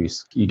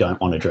choose you don't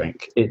want to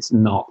drink? It's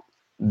not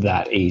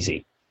that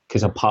easy,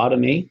 because a part of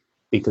me,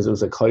 because it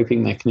was a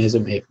coping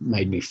mechanism, it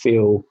made me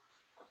feel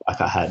like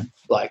I had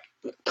like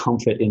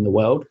comfort in the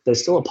world.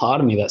 There's still a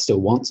part of me that still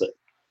wants it,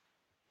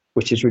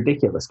 which is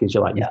ridiculous, because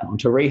you're like, you've gone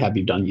to rehab,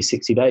 you've done your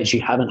 60 days,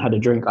 you haven't had a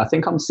drink. I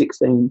think I'm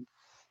 16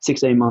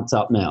 months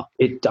up now.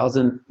 It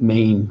doesn't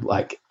mean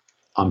like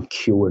I'm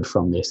cured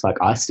from this. Like,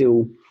 I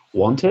still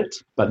want it,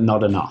 but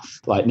not enough.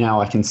 Like, now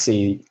I can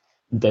see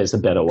there's a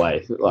better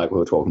way, like we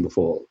were talking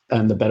before.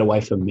 And the better way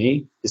for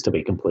me is to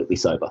be completely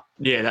sober.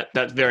 Yeah,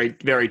 that's very,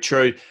 very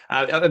true.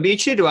 I'd be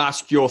interested to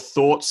ask your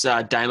thoughts,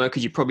 Damo,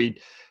 because you probably,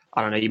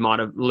 I don't know, you might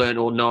have learned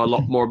or know a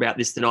lot more about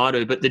this than I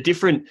do, but the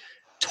different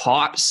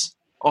types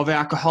of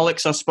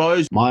alcoholics, I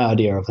suppose. My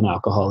idea of an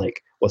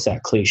alcoholic was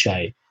that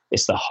cliche.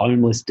 It's the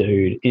homeless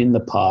dude in the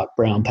park,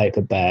 brown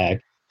paper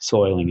bag,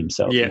 soiling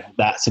himself. Yeah.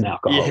 That's an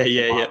alcoholic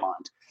in my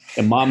mind.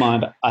 In my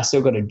mind, I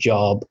still got a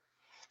job.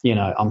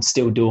 I'm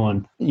still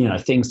doing,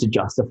 things to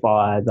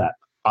justify that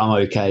I'm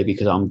okay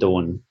because I'm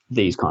doing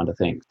these kind of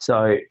things.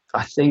 So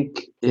I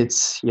think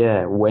it's,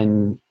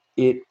 when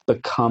it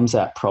becomes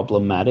that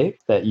problematic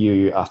that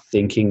you are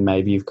thinking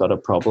maybe you've got a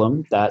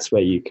problem, that's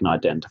where you can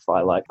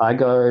identify. Like I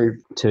go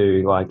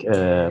to like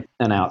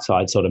an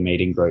outside sort of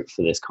meeting group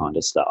for this kind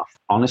of stuff.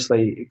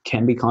 Honestly, it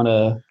can be kind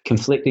of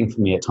conflicting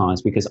for me at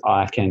times because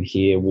I can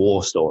hear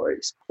war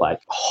stories, like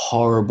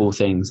horrible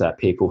things that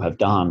people have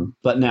done,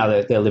 but now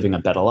they're living a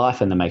better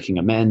life and they're making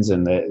amends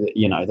and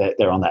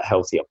they're on that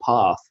healthier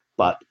path.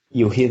 But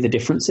you'll hear the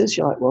differences.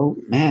 You're like, well,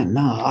 man,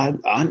 no,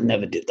 I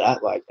never did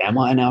that. Like, am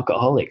I an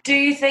alcoholic? Do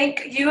you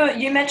think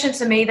you mentioned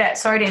to me that,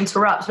 sorry to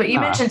interrupt, but you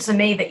mentioned to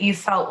me that you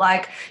felt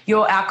like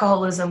your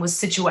alcoholism was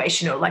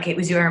situational, like it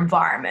was your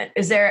environment.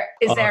 Is there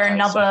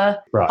another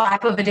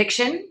type of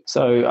addiction?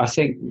 So I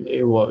think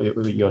what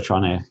you're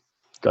trying to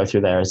go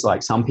through there is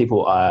like some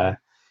people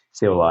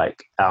feel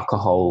like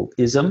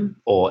alcoholism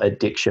or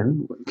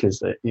addiction,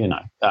 because,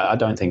 I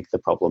don't think the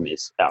problem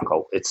is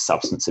alcohol, it's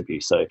substance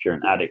abuse. So if you're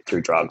an addict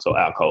through drugs or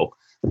alcohol,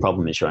 the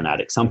problem is you're an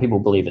addict. Some people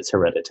believe it's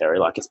hereditary,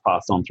 like it's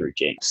passed on through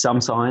genes.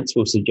 Some science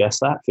will suggest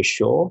that for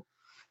sure.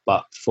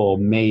 But for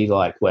me,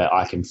 like where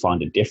I can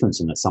find a difference,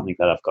 and it's something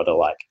that I've got to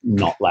like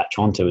not latch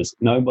onto, is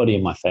nobody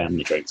in my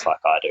family drinks like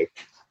I do.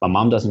 My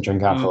mum doesn't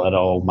drink alcohol at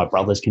all. My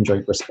brothers can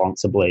drink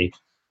responsibly.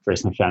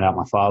 Recently found out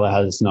my father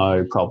has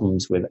no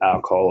problems with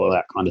alcohol or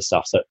that kind of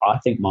stuff. So I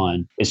think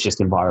mine is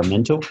just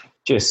environmental,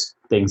 just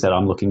things that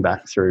I'm looking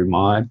back through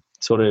my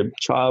sort of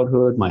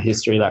childhood, my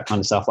history, that kind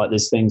of stuff. Like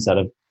there's things that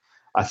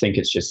I think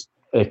it's just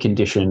a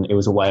condition. It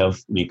was a way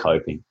of me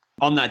coping.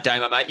 On that,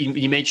 Damo, mate,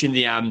 you mentioned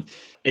the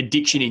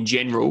addiction in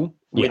general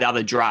with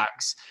other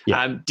drugs.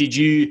 Yeah. Did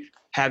you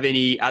have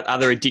any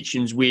other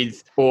addictions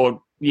with or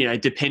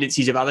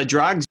dependencies of other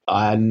drugs?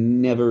 I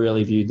never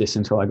really viewed this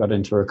until I got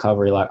into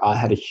recovery. Like I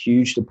had a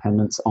huge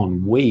dependence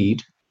on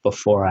weed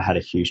before I had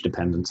a huge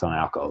dependence on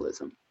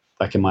alcoholism.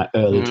 Like in my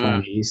early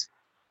 20s,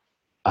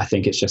 I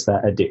think it's just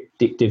that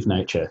addictive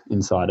nature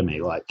inside of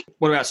me. Like,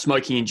 what about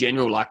smoking in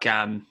general? Like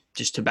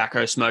just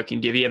tobacco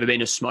smoking. Have you ever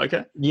been a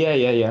smoker?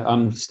 Yeah.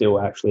 I'm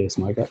still actually a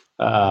smoker.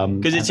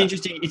 Because it's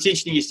interesting. It's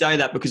interesting you say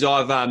that because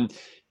I've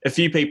a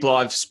few people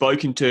I've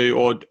spoken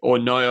to or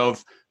know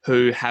of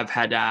who have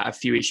had a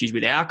few issues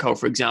with alcohol,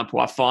 for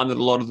example. I find that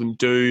a lot of them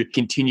do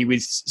continue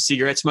with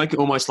cigarette smoking,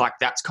 almost like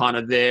that's kind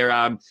of their,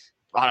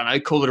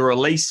 call it a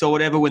release or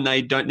whatever when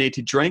they don't need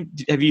to drink.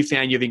 Have you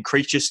found you've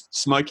increased your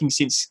smoking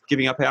since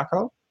giving up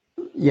alcohol?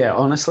 Yeah,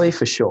 honestly,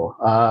 for sure.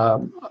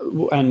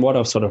 And what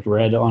I've sort of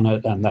read on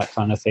it and that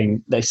kind of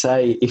thing, they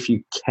say if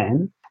you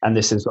can, and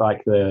this is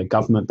like the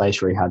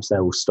government-based rehabs, they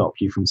will stop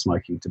you from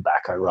smoking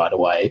tobacco right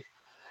away.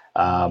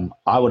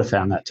 I would have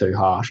found that too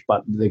harsh,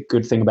 but the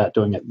good thing about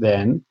doing it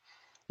then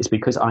is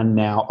because I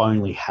now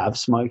only have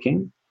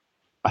smoking,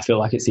 I feel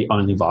like it's the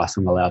only vice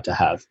I'm allowed to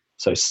have.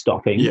 So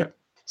stopping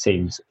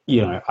seems,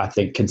 I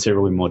think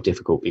considerably more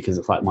difficult because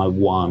it's like my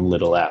one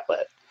little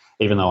outlet,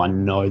 even though I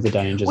know the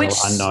dangers,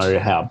 I know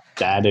how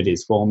bad it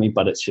is for me,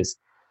 but it's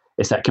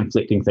that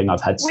conflicting thing.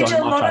 I've had so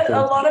much. A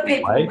lot of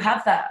people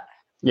have that.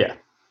 Yeah.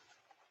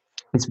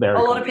 It's very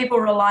a lot of people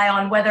rely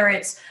on whether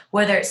it's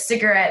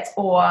cigarettes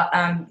or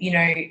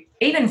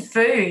even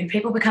food.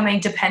 People becoming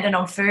dependent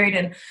on food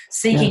and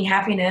seeking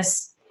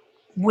happiness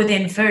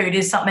within food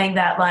is something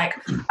that like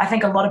I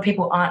think a lot of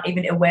people aren't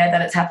even aware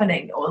that it's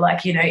happening. Or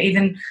like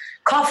even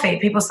coffee.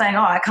 People saying,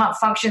 "Oh, I can't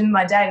function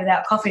my day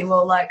without coffee."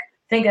 Well, like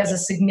I think there's a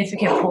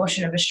significant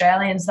portion of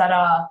Australians that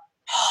are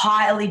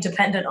highly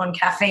dependent on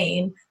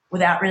caffeine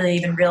without really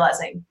even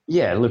realizing.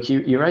 Yeah, look,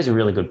 you raise a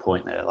really good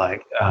point there.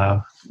 Like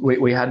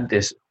we had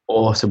this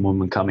awesome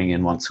woman coming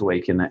in once a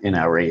week in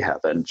our rehab,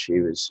 and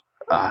she was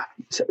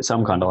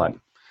some kind of like,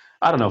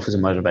 I don't know if it was a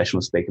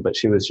motivational speaker, but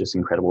she was just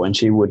incredible. And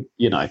she would,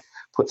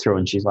 put through,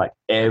 and she's like,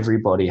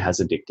 everybody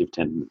has addictive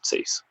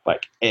tendencies.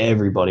 Like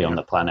everybody on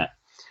the planet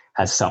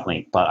has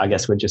something, but I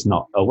guess we're just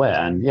not aware.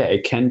 And yeah,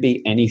 it can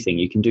be anything.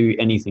 You can do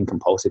anything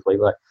compulsively.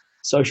 Like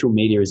social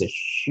media is a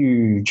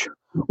huge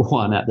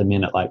one at the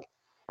minute. Like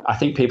I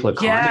think people are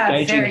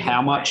kind of gauging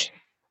how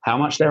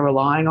much they're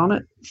relying on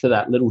it for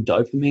that little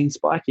dopamine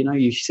spike.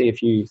 You see a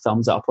few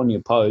thumbs up on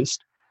your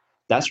post,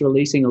 that's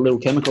releasing a little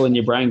chemical in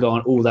your brain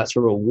going, oh, that's a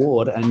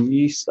reward. And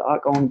you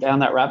start going down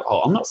that rabbit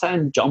hole. I'm not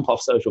saying jump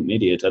off social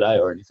media today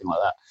or anything like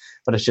that,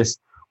 but it's just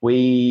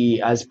we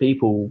as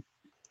people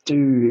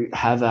do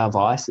have our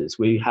vices.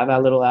 We have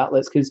our little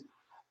outlets because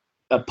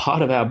a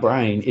part of our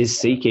brain is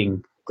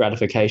seeking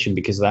gratification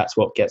because that's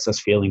what gets us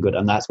feeling good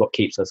and that's what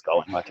keeps us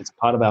going. Like it's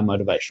part of our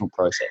motivational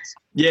process.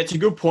 Yeah, it's a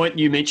good point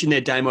you mentioned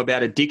there, Damo,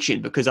 about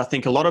addiction, because I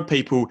think a lot of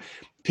people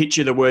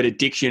picture the word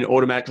addiction,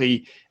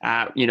 automatically,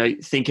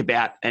 think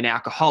about an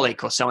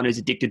alcoholic or someone who's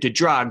addicted to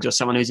drugs or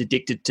someone who's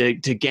addicted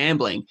to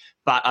gambling.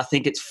 But I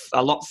think it's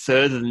a lot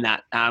further than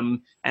that.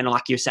 And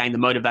like you're saying, the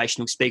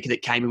motivational speaker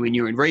that came in when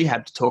you were in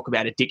rehab to talk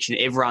about addiction,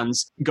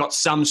 everyone's got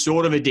some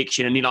sort of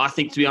addiction. And, I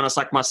think, to be honest,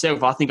 like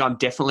myself, I think I'm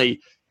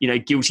definitely,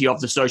 guilty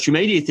of the social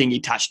media thing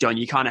you touched on.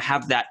 You kind of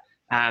have that,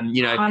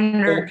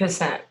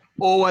 100%.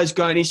 always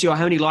going into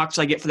how many likes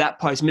I get for that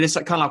post. I mean, it's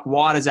like, kind of like,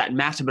 why does that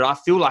matter? But I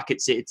feel like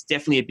it's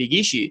definitely a big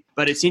issue.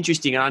 But it's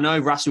interesting. And I know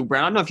Russell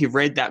Brand, I don't know if you've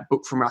read that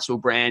book from Russell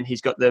Brand.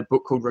 He's got the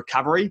book called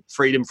Recovery,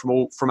 Freedom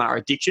from Our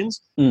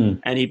Addictions.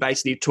 And he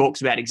basically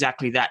talks about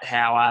exactly that,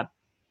 how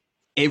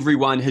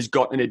everyone has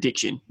got an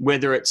addiction,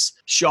 whether it's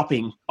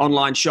shopping,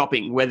 online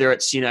shopping, whether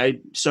it's,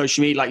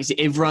 social media. Like you said,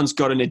 everyone's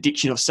got an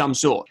addiction of some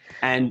sort.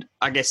 And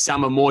I guess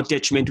some are more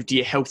detrimental to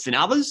your health than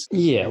others.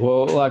 Yeah,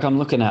 well, like I'm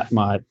looking at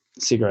my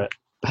cigarette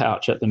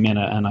pouch at the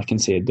minute and I can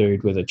see a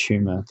dude with a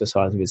tumour the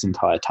size of his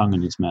entire tongue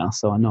in his mouth.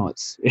 So I know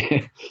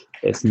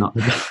it's not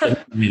the best thing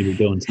for me to be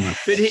doing tonight.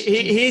 But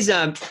here's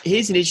an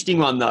interesting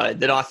one, though,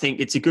 that I think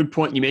it's a good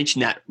point you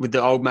mentioned that with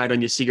the old mate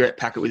on your cigarette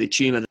packet with a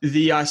tumour.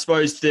 I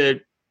suppose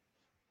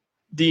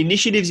the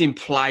initiatives in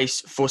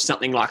place for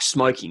something like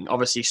smoking,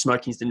 obviously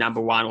smoking is the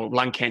number one, or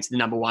lung cancer the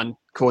number one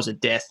cause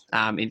of death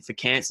for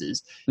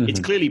cancers.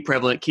 It's clearly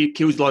prevalent,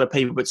 kills a lot of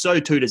people, but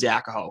so too does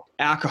alcohol.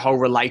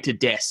 Alcohol-related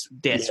deaths,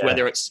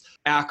 whether it's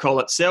alcohol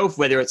itself,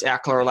 whether it's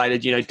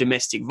alcohol-related,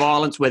 domestic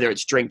violence, whether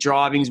it's drink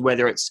drivings,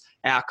 whether it's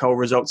alcohol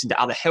results into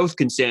other health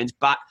concerns.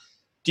 But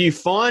do you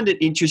find it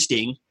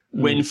interesting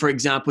when, for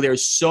example, there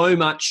is so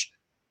much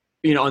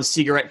on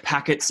cigarette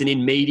packets and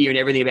in media and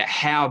everything about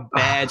how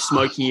bad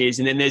smoking is,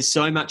 and then there's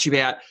so much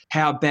about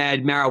how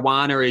bad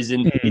marijuana is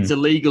and it's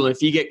illegal.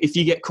 If you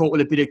get caught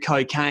with a bit of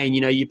cocaine,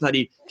 you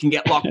bloody can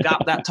get locked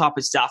up, that type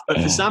of stuff. But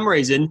for some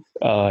reason,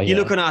 you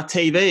look on our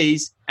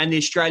TVs and the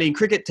Australian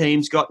cricket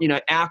team's got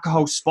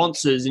alcohol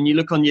sponsors, and you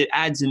look on your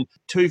ads and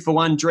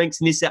 2-for-1 drinks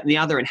and this, that, and the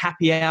other, and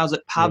happy hours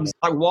at pubs.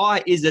 Like,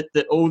 why is it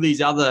that all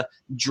these other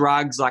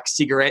drugs like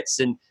cigarettes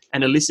and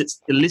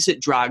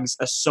illicit drugs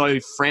are so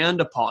frowned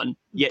upon,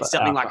 yet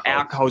something like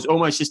alcohol is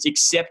almost just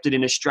accepted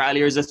in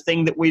Australia as a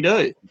thing that we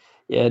do?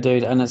 Yeah,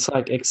 dude. And it's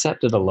like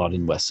accepted a lot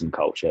in Western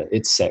culture.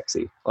 It's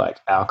sexy. Like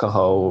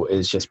alcohol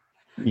is just,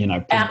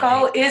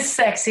 alcohol is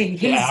sexy.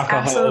 He's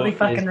absolutely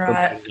fucking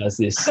right. As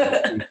this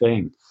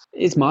thing.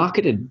 It's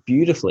marketed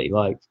beautifully.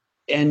 Like,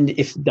 and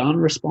if done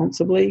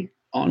responsibly,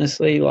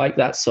 honestly, like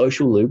that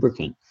social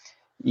lubricant.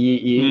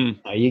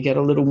 You get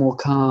a little more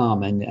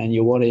calm and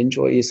you want to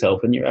enjoy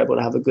yourself and you're able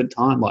to have a good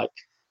time. Like,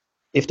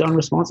 if done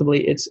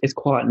responsibly, it's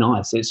quite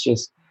nice. It's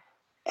just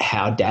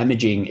how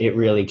damaging it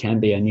really can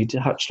be. And you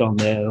touched on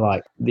there,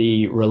 like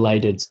the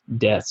related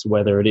deaths,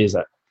 whether it is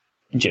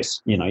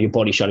just, your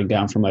body shutting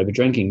down from over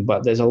drinking,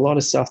 but there's a lot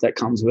of stuff that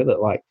comes with it.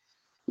 Like,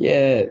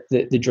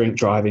 the drink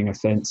driving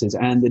offences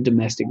and the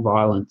domestic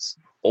violence,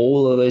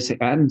 all of those,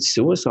 and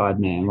suicide,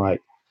 man.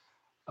 Like,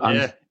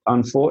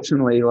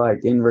 unfortunately,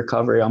 like in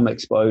recovery, I'm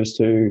exposed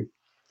to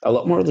a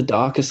lot more of the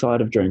darker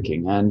side of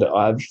drinking, and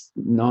I've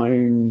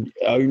known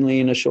only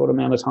in a short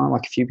amount of time,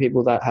 like a few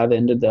people that have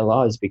ended their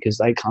lives because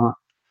they can't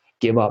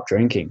give up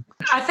drinking.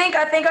 I think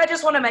I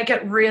just want to make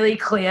it really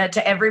clear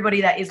to everybody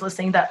that is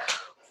listening that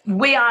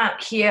we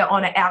aren't here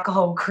on an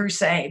alcohol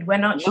crusade. We're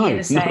not here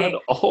to say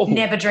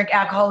never drink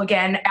alcohol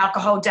again.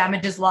 Alcohol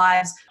damages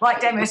lives.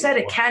 Like Damo said,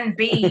 it can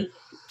be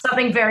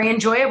something very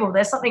enjoyable.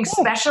 There's something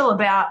special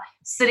about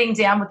sitting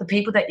down with the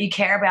people that you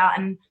care about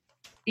and,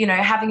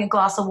 having a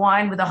glass of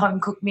wine with a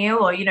home-cooked meal,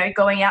 or,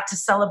 going out to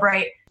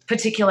celebrate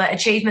particular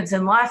achievements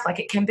in life. Like,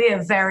 it can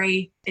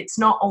be it's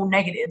not all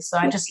negative. So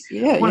I just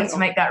wanted to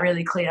make that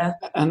really clear.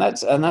 And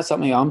that's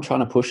something I'm trying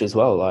to push as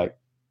well. Like,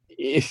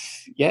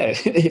 if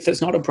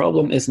it's not a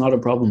problem, it's not a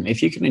problem.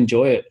 If you can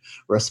enjoy it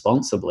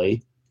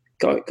responsibly,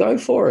 go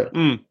for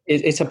it.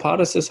 It's a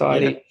part of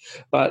society.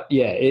 But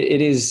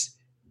it is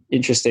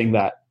interesting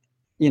that,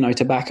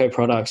 tobacco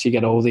products, you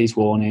get all these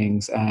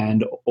warnings,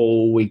 and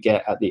all we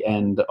get at the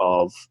end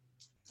of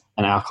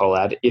an alcohol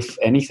ad, if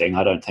anything,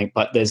 I don't think,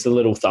 but there's the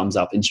little thumbs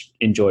up,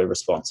 enjoy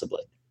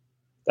responsibly.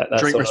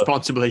 Drink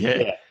responsibly,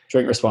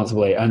 drink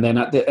responsibly. And then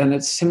and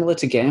it's similar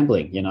to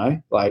gambling,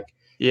 like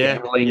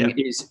gambling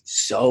is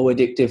so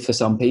addictive for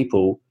some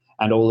people,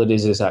 and all it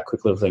is that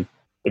quick little thing.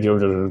 If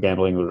you're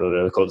gambling,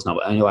 call this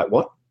number, and you're like,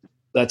 what?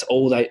 That's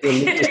all the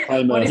little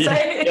disclaimer. What do you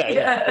say?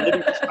 The little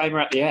disclaimer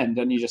at the end,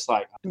 and you're just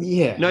like,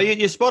 No,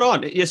 you're spot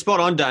on. You're spot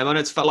on, Damon.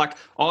 It's felt like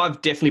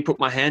I've definitely put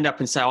my hand up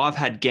and say I've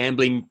had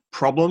gambling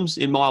problems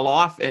in my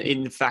life,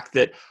 in the fact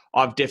that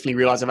I've definitely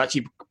realised I've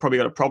actually probably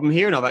got a problem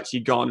here, and I've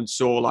actually gone and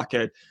saw like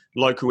a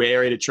local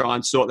area to try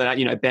and sort that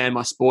out, ban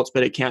my sports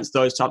bet accounts,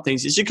 those type of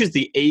things. It's just because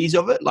the ease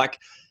of it, like,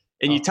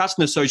 and you touched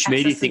on the social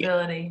media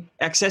thing.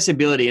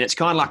 Accessibility. And it's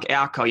kind of like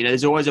alcohol.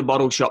 There's always a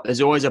bottle shop. There's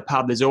always a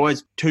pub. There's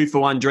always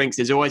 2-for-1 drinks.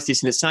 There's always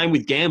this. And the same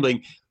with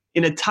gambling.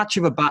 In a touch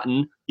of a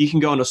button, you can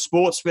go on a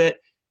sports bet.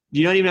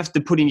 You don't even have to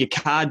put in your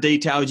card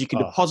details. You can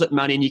deposit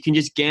money and you can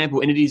just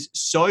gamble. And it is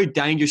so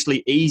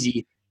dangerously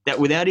easy that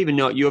without even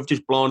knowing, you have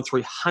just blown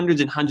through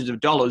hundreds and hundreds of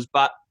dollars.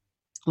 But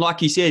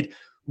like you said,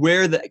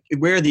 where are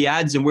the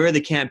ads and where are the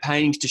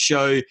campaigns to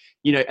show,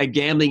 a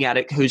gambling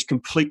addict who's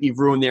completely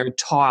ruined their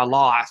entire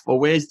life? Or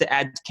where's the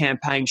ad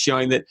campaign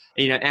showing that,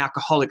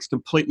 alcoholics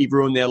completely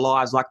ruin their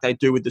lives like they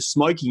do with the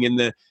smoking and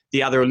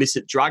the other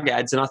illicit drug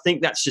ads? And I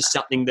think that's just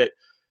something that,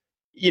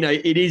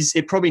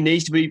 it probably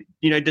needs to be,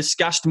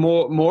 discussed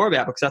more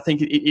about, because I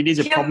think it is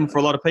a problem for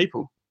a lot of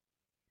people.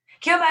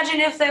 Can you imagine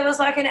if there was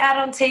like an ad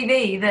on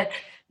TV that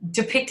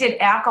depicted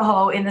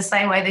alcohol in the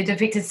same way they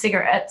depicted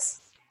cigarettes?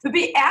 We'd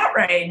be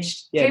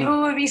outraged. Yeah,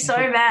 People would be so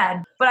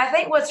mad. But I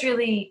think what's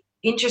really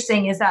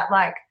interesting is that,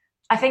 like,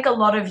 I think a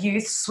lot of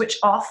youth switch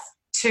off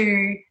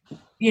to,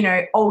 you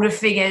know, older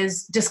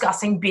figures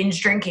discussing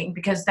binge drinking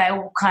because they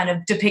will kind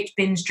of depict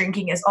binge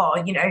drinking as,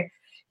 oh, you know,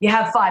 you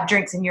have 5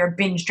 drinks and you're a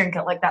binge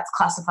drinker. Like, that's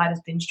classified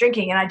as binge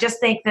drinking. And I just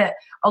think that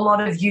a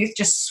lot of youth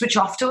just switch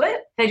off to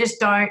it. They just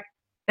don't.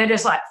 They're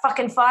just like,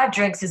 fucking 5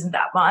 drinks isn't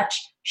that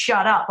much.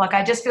 Shut up. Like,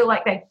 I just feel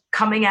like they're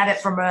coming at it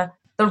from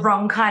the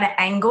wrong kind of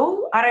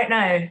angle. I don't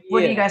know.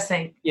 What do you guys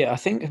think? Yeah, I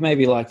think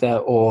maybe like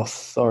that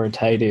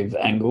authoritative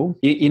angle,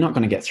 you're not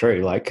going to get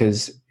through, like,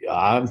 because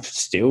I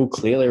still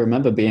clearly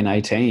remember being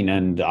 18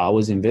 and I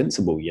was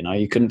invincible, you know,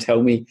 you couldn't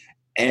tell me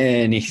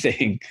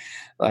anything.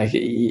 Like,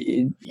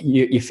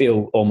 you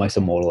feel almost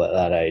immortal at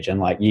that age, and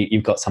like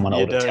you've got someone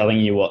older telling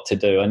you what to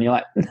do, and you're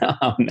like,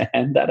 no,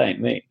 man, that ain't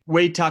me.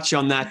 We touch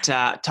on that,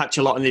 touch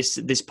a lot in this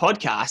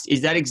podcast,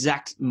 is that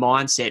exact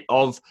mindset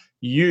of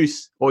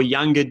youth or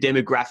younger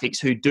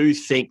demographics who do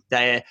think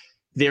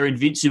they're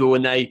invincible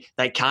and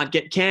they can't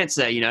get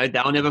cancer, you know,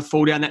 they'll never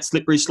fall down that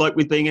slippery slope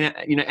with being,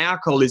 you know,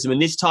 alcoholism,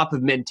 and this type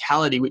of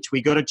mentality, which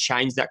we got to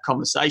change that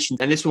conversation.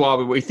 And this is why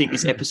we think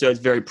this episode is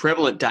very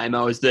prevalent,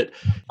 Damo, is that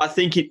I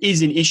think it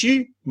is an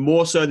issue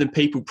more so than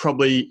people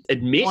probably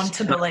admit. Want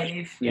to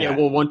believe.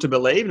 Want to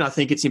believe. And I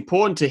think it's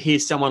important to hear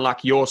someone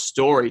like your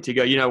story to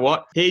go, you know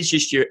what, here's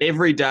just your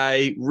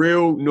everyday,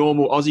 real,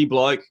 normal Aussie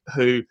bloke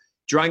who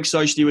drank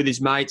socially with his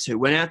mates, who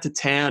went out to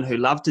town, who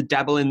loved to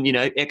dabble in, you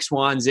know, X,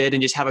 Y, and Z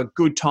and just have a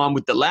good time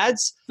with the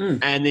lads.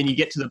 And then you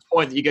get to the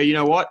point that you go, you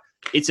know what,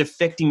 it's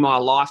affecting my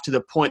life to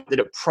the point that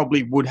it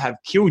probably would have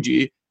killed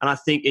you. And I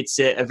think it's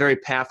a very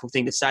powerful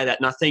thing to say that.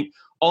 And I think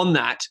on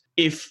that,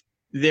 if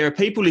there are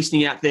people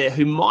listening out there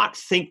who might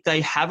think they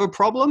have a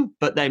problem,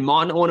 but they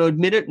might not want to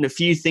admit it, and a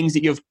few things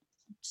that you've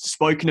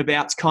spoken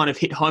about's kind of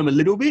hit home a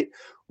little bit,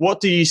 what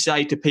do you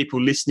say to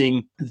people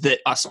listening that,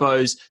 I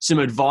suppose, some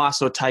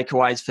advice or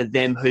takeaways for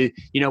them who,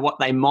 you know what,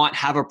 they might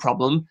have a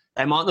problem,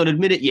 they might not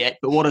admit it yet,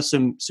 but what are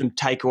some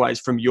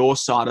takeaways from your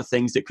side of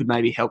things that could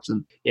maybe help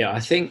them? Yeah, I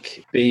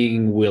think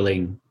being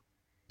willing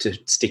to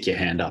stick your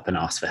hand up and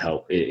ask for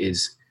help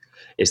is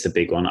the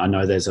big one. I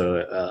know there's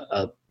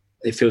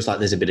it feels like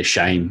there's a bit of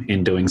shame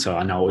in doing so.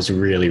 I know it was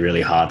really,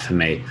 really hard for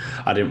me.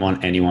 I didn't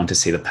want anyone to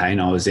see the pain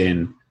I was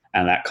in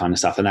and that kind of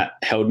stuff, and that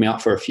held me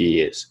up for a few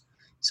years.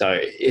 So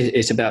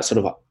it's about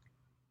sort of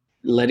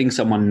letting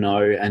someone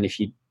know, and if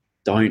you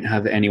don't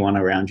have anyone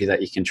around you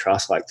that you can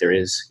trust, like there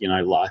is, you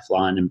know,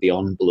 Lifeline and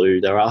Beyond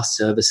Blue, there are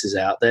services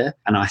out there.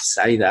 And I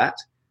say that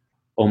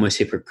almost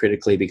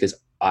hypocritically because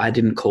I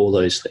didn't call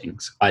those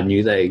things. I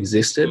knew they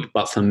existed,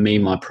 but for me,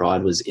 my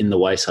pride was in the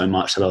way so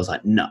much that I was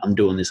like, no, I'm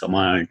doing this on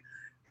my own.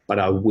 But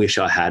I wish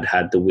I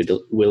had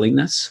the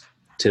willingness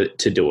to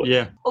do it.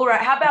 Yeah. All right.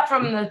 How about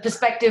from the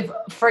perspective,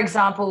 for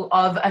example,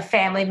 of a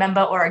family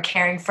member or a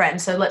caring friend?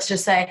 So let's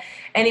just say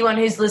anyone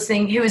who's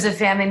listening who is a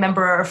family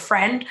member or a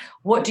friend,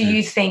 what do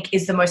you think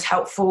is the most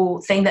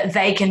helpful thing that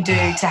they can do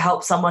to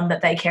help someone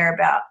that they care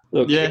about?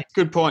 Look,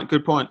 good point.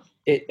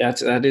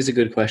 That is a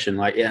good question.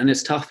 Like, and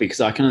it's tough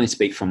because I can only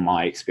speak from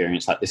my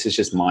experience. Like, this is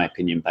just my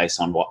opinion based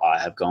on what I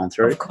have gone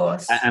through. Of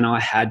course. And I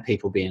had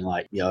people being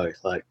like, yo,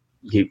 like,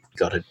 you've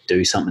got to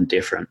do something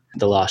different.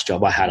 The last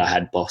job I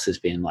had bosses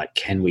being like,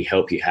 can we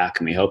help you? How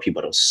can we help you?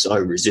 But I was so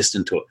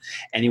resistant to it.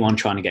 Anyone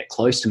trying to get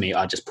close to me,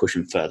 I just push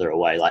them further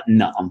away. Like,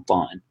 no, I'm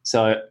fine.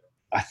 So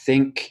I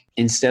think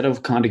instead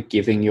of kind of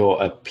giving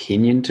your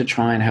opinion to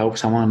try and help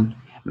someone,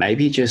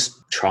 maybe just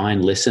try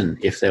and listen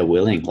if they're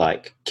willing.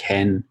 Like,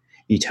 can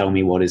you tell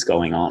me what is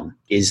going on?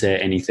 Is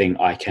there anything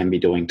I can be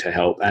doing to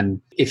help?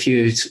 And if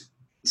you're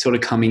sort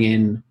of coming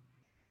in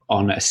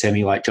on a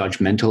semi like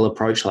judgmental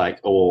approach, like,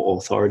 or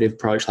authoritative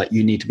approach, like,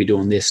 you need to be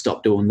doing this,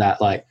 stop doing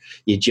that, like,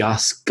 you're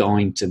just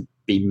going to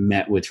be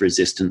met with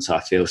resistance,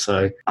 I feel.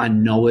 So I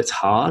know it's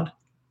hard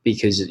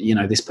because, you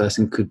know, this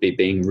person could be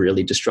being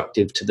really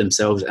destructive to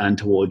themselves and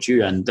towards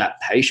you, and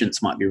that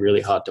patience might be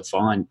really hard to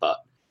find, but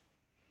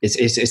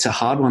it's a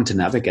hard one to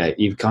navigate.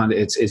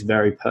 It's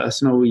very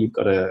personal. You've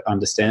got to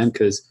understand,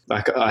 because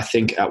like, I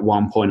think at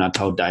one point I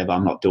told Dave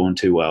I'm not doing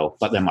too well,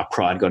 but then my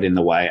pride got in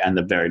the way, and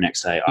the very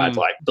next day I'd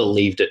like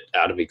believed it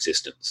out of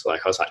existence.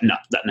 Like, I was like, no,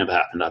 that never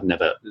happened. I've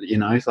never, you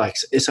know, like,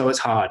 so it's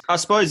hard. I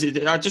suppose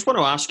I just want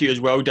to ask you as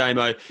well,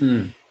 Damo,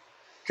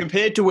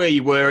 compared to where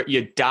you were at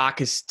your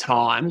darkest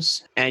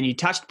times, and you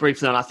touched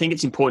briefly on, I think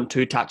it's important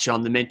to touch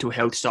on the mental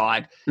health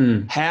side.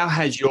 How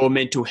has your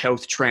mental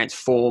health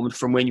transformed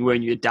from when you were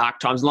in your dark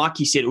times? Like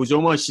you said, it was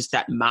almost just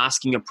that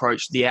masking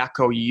approach. The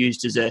alcohol you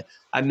used as a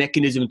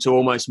mechanism to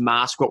almost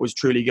mask what was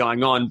truly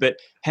going on. But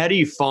how do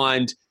you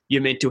find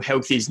your mental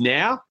health is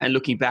now, and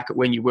looking back at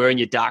when you were in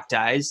your dark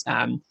days?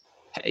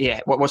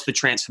 What's the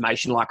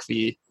transformation like for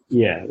you?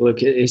 Yeah,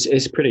 look,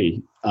 it's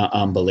pretty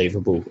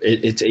unbelievable.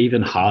 It's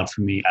even hard for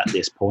me at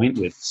this point,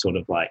 with sort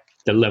of like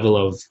the level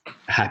of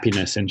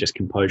happiness and just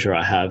composure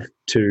I have,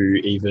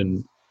 to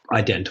even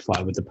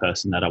identify with the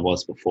person that I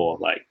was before.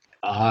 Like,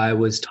 I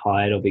was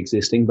tired of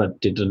existing, but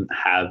didn't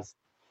have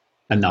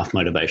enough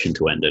motivation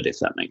to end it, if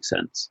that makes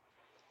sense.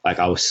 Like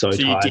I was so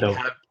tired of,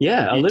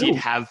 a little. Did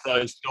have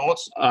those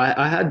thoughts?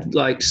 I had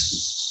like,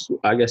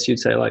 I guess you'd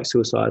say like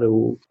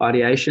suicidal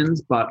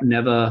ideations, but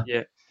never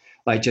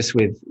like just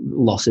with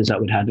losses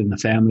that we'd had in the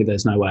family.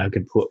 There's no way I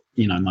could put,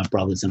 my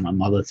brothers and my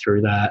mother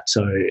through that.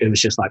 So it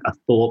was just like a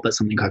thought, but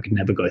something I could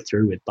never go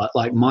through with. But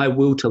like my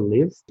will to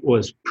live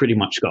was pretty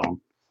much gone.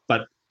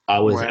 But I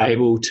was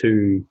able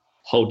to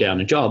hold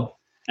down a job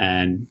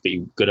and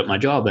be good at my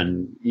job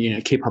and,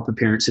 keep up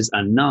appearances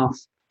enough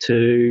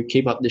to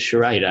keep up this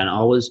charade. And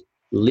I was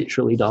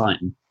literally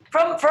dying.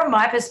 From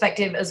my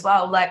perspective as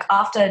well, like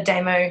after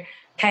Damo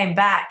came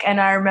back, and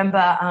I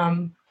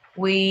remember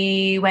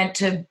we went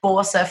to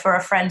Borsa for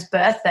a friend's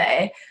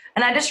birthday,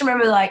 and I just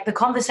remember like the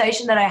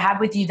conversation that I had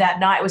with you that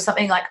night was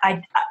something like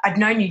I'd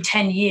known you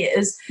 10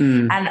 years,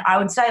 and I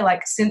would say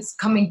like since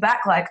coming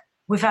back, like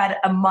we've had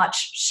a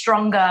much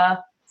stronger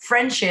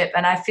friendship,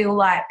 and I feel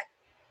like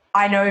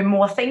I know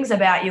more things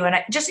about you,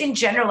 and just in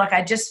general, like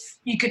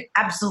you could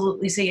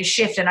absolutely see a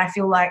shift, and I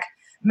feel like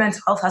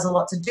mental health has a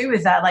lot to do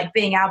with that, like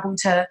being able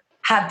to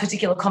have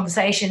particular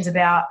conversations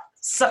about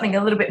something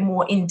a little bit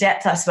more in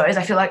depth, I suppose.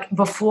 I feel like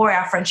before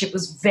our friendship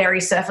was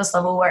very surface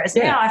level, whereas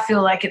now I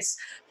feel like it's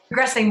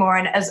progressing more,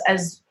 and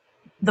as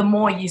the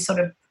more you sort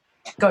of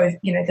go,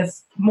 the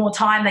more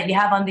time that you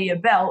have under your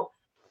belt,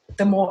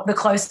 the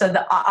closer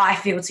that I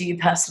feel to you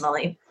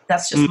personally.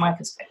 That's just my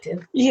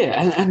perspective.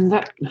 Yeah, and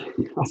that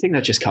I think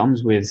that just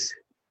comes with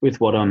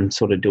what I'm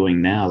sort of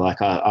doing now.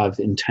 Like I've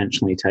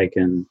intentionally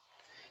taken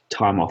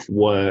time off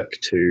work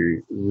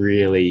to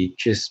really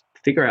just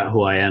figure out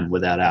who I am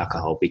without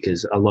alcohol,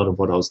 because a lot of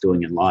what I was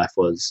doing in life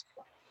was,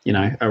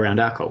 around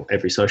alcohol.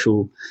 Every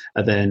social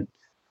event,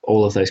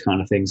 all of those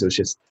kind of things, it was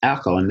just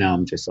alcohol. And now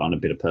I'm just on a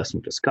bit of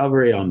personal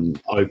discovery. I'm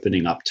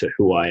opening up to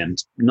who I am,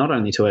 not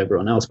only to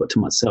everyone else, but to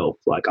myself,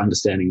 like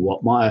understanding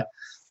what my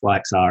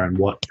likes are and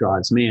what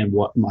drives me and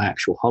what my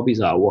actual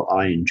hobbies are, what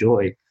I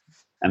enjoy.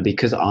 And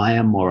because I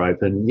am more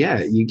open,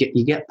 you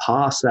get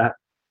past that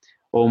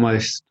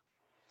almost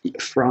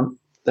front,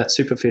 that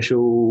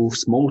superficial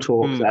small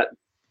talk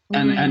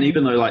and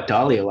even though like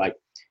Dahlia, like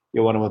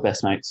you're one of my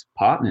best mates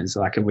partners,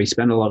 like, and we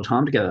spend a lot of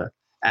time together,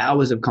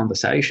 hours of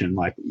conversation.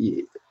 Like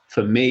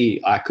for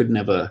me, I could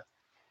never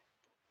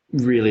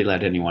really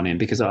let anyone in,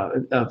 because I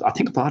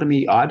think a part of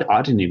me, I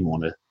didn't even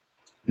want to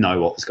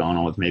know what was going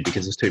on with me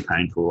because it's too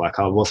painful. Like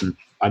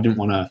I didn't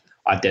want to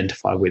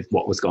identify with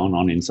what was going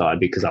on inside,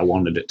 because I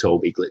wanted it to all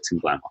be glitz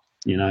and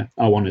glamour.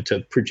 I wanted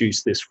to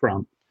produce this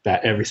front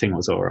that everything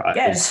was all right.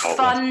 Yes,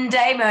 fun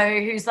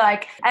Damo who's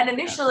like, and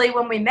initially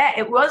when we met,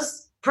 it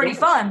was pretty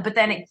fun, but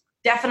then it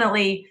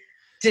definitely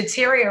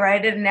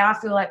deteriorated, and now I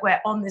feel like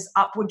we're on this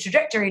upward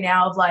trajectory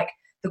now of like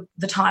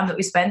the time that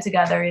we spend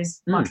together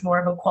is much more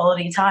of a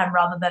quality time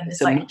rather than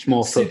this like much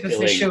more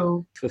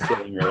superficial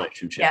fulfilling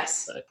relationship.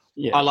 Yes. So,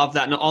 I love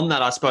that. And on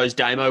that, I suppose,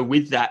 Damo,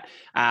 with that,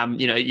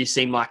 you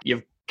seem like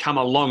you've come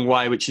a long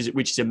way, which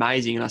is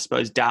amazing. And I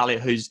suppose Dahlia,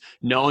 who's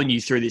known you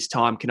through this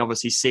time, can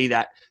obviously see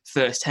that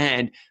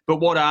firsthand.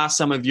 But what are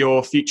some of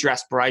your future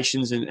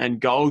aspirations and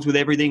goals with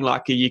everything?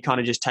 Like, are you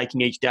kind of just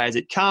taking each day as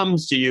it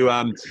comes? Do you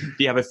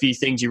have a few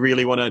things you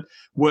really want to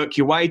work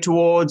your way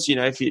towards?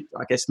 If you,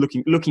 I guess,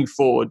 looking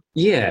forward.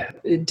 Yeah,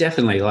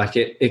 definitely. Like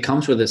it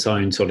comes with its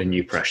own sort of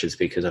new pressures,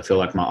 because I feel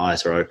like my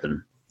eyes are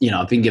open.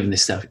 I've been given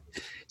this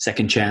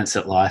second chance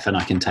at life, and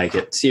I can take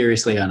it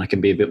seriously, and I can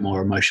be a bit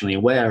more emotionally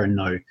aware and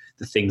know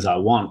the things I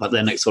want. But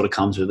then it sort of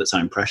comes with its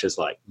own pressures.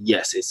 Like,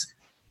 yes, it's,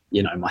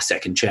 my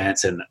second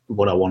chance, and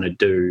what I want to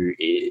do,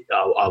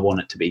 I want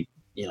it to be,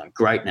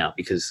 great now,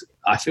 because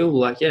I feel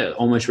like,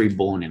 almost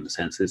reborn in a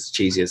sense, as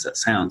cheesy as that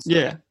sounds.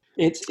 Yeah.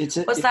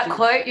 What's that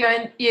quote? You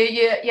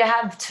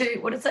have two,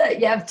 what is it?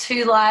 You have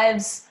two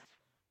lives.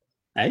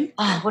 Hey?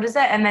 Oh, what is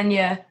that? And then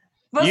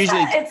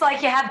it's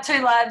like you have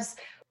two lives.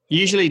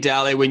 Usually,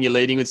 Dahlia, when you're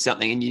leading with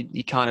something and you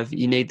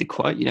need the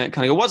quote, kind of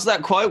go, what's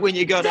that quote when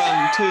you got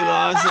two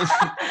lives?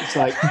 It's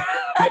like,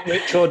 get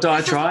rich or die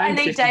trying.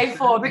 I need Dave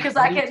for, because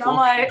I'm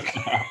like,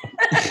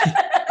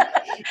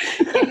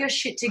 get your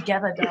shit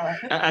together, Dahlia.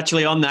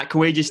 Actually, on that,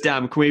 can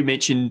we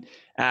mention,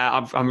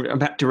 I'm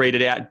about to read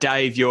it out.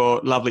 Dave,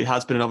 your lovely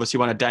husband and obviously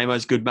one of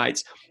Damo's good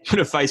mates, put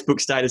a Facebook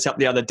status up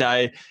the other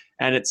day,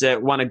 and it's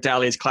one of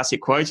Dahlia's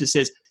classic quotes.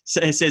 It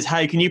says,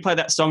 hey, can you play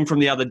that song from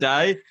the other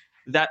day?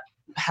 That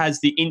has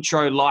the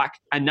intro like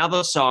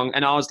another song,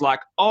 and I was like,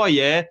 oh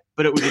yeah,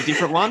 but it was a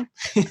different one.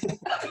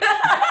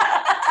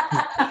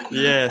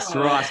 Yes,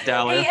 right,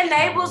 Dahlia. He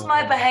enables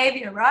my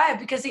behaviour, right?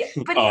 Because he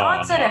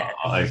answered it,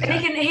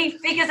 okay. And he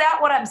figures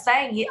out what I'm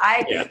saying.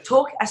 I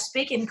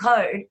speak in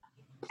code,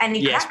 and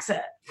he cracks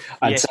it.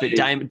 Yes, but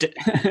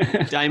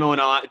Damo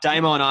and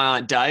I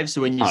aren't Dave.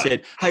 So when you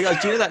said, "Hey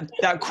guys, do you know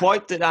that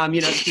quote that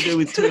it's to do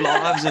with two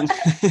lives?" and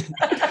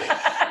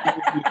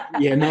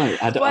yeah, no.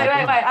 Wait.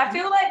 I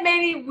feel like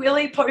maybe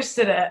Willie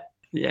posted it.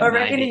 Yeah, I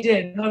reckon he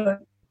did. Hold on.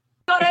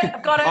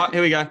 I've got it. Right,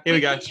 here we go. We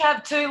each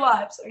have two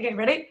lives. Okay,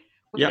 ready?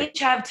 We each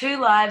have two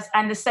lives,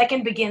 and the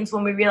second begins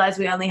when we realize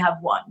we only have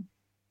one.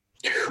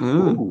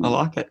 I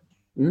like it.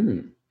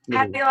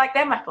 How do you like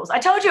them apples? I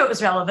told you it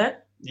was relevant.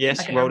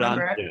 Yes, well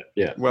done.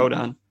 Yeah. Well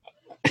done.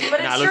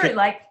 But it's true.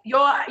 Like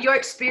you're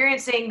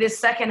experiencing this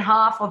second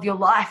half of your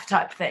life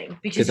type thing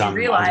because you I'm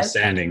realize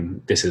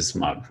understanding this is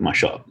my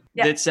shop.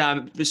 Yeah. That's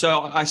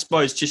so I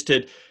suppose just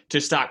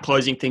to start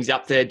closing things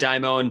up there,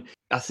 Damo, and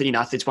I think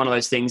it's one of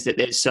those things that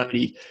there's so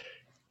many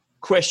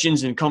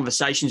questions and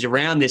conversations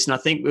around this, and I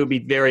think it would be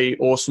very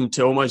awesome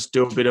to almost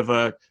do a bit of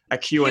a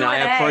Q&A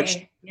approach.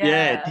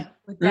 Yeah.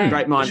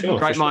 Great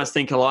minds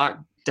think alike,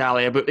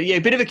 Dahlia. But yeah,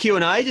 a bit of a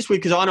Q&A just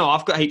because I know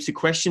I've got heaps of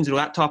questions and all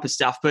that type of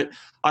stuff. But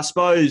I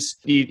suppose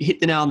you hit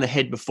the nail on the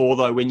head before,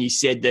 though, when you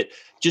said that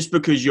just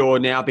because you're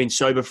now been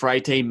sober for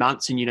 18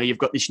 months and, you've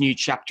got this new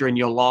chapter in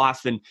your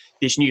life and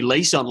this new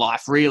lease on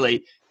life,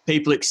 really,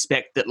 people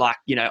expect that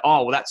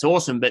oh, well, that's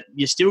awesome, but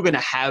you're still going to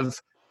have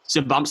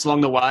some bumps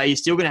along the way. You're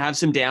still going to have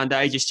some down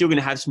days. You're still going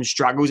to have some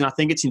struggles. And I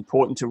think it's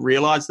important to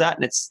realize that.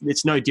 And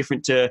it's no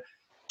different to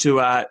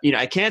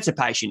a cancer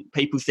patient.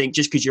 People think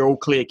just because you're all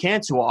clear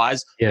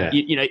cancer-wise,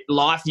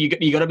 life, you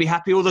got to be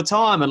happy all the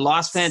time and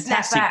life's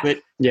fantastic. But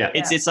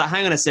it's like,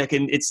 hang on a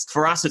second.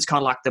 For us, it's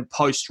kind of like the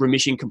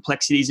post-remission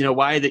complexities in a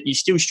way that you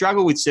still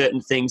struggle with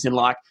certain things. And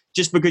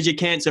just because you're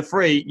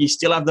cancer-free, you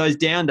still have those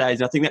down days.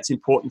 And I think that's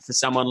important for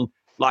someone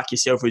like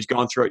yourself who's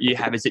gone through what you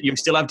have, is that you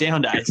still have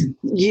down days.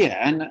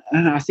 Yeah, and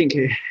I think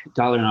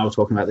Dahlia and I were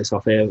talking about this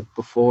off air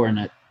before,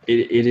 and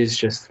it is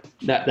just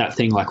that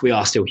thing, like we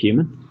are still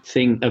human.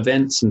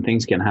 Events and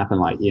things can happen,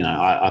 like,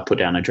 I put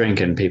down a drink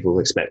and people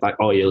expect like,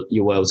 oh,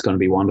 your world's going to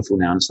be wonderful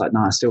now. And it's like,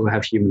 no, I still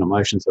have human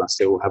emotions and I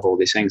still have all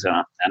these things.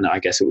 And I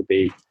guess it would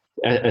be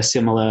a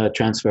similar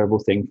transferable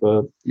thing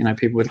for,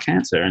 people with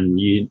cancer. And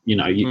you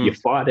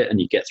fight it and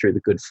you get through the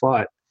good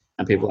fight.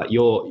 And people are like,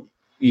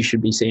 you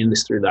should be seeing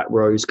this through that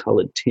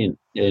rose-colored tint.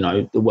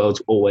 The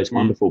world's always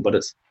wonderful, but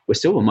we're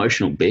still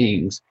emotional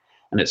beings,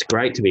 and it's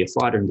great to be a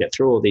fighter and get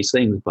through all these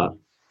things. But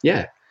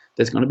yeah,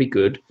 there's going to be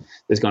good,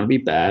 there's going to be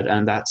bad,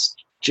 and that's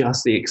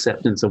just the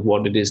acceptance of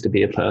what it is to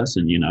be a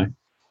person.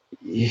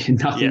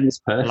 Nothing is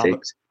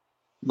perfect.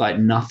 Like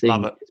nothing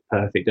is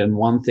perfect. And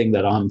one thing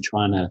that I'm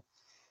trying to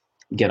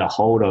get a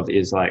hold of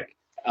is like,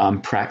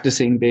 I'm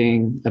practicing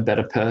being a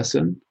better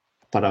person,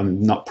 but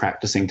I'm not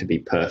practicing to be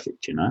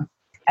perfect.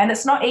 And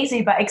it's not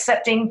easy, but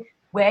accepting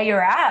where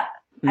you're at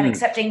and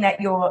accepting that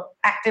you're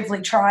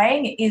actively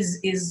trying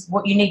is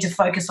what you need to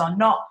focus on,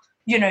 not,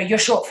 your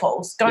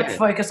shortfalls. Don't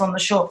focus on the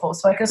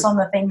shortfalls. Focus on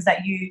the things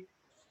that you're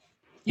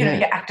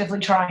actively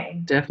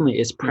trying. Definitely.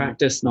 It's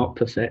practice, not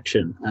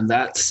perfection. And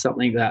that's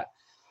something that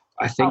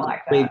I think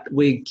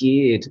we're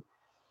geared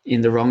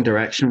in the wrong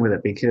direction with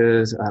it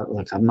because,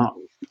 I'm not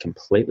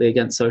completely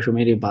against social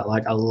media, but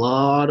like a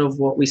lot of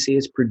what we see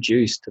is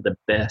produced to the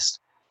best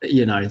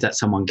that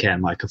someone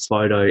can. Like a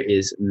photo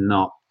is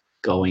not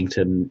going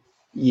to,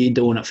 you're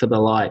doing it for the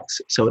likes,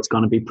 so it's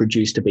going to be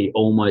produced to be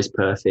almost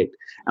perfect.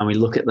 And we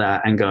look at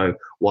that and go,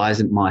 why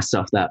isn't my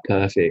stuff that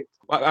perfect?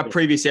 A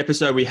previous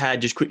episode we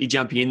had, just quickly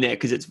jumping in there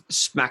because it's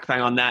smack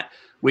bang on that,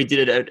 we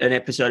did an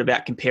episode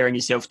about comparing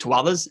yourself to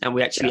others, and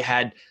we actually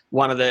had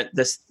one of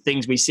the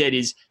things we said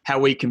is how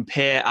we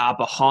compare our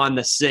behind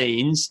the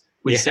scenes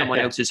with someone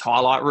else's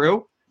highlight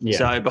reel. Yeah.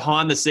 So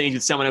behind the scenes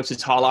with someone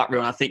else's highlight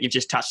reel, and I think you've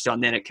just touched on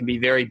that, it can be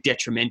very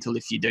detrimental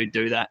if you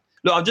do that.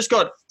 Look, I've just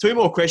got two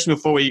more questions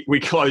before we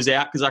close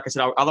out because, like I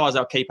said, otherwise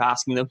I'll keep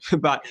asking them.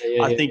 But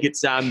I think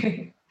it's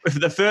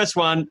the first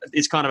one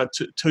is kind of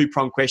a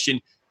two-pronged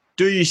question.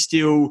 Do you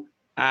still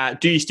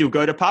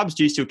go to pubs?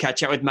 Do you still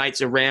catch up with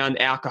mates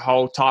around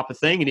alcohol type of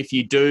thing? And if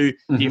you do,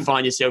 do you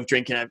find yourself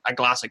drinking a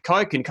glass of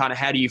Coke? And kind of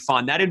how do you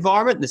find that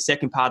environment? And the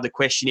second part of the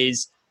question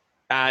is,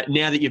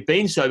 now that you've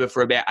been sober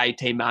for about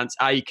 18 months,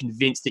 are you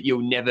convinced that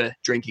you'll never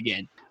drink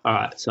again? All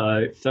right.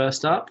 So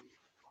first up,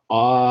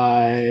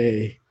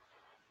 I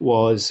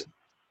was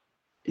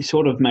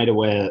sort of made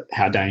aware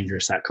how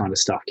dangerous that kind of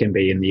stuff can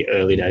be in the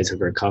early days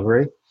of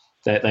recovery.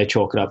 They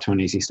chalk it up to an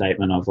easy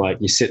statement of like,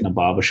 you sit in a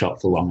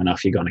barbershop for long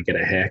enough, you're going to get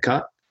a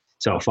haircut.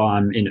 So if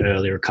I'm in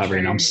early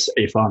recovery and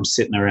if I'm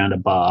sitting around a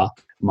bar,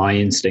 my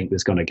instinct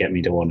is going to get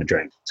me to want to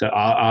drink. So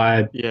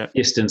I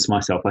distance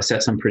myself. I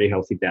set some pretty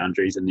healthy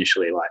boundaries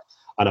initially. Like,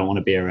 I don't want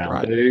to be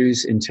around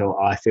booze until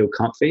I feel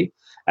comfy.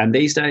 And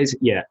these days,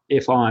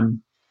 if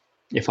I'm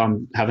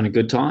having a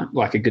good time,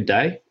 like a good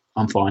day,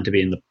 I'm fine to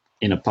be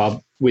in a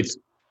pub with,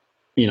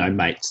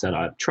 mates that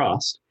I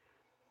trust.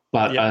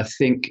 But I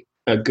think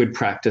a good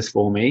practice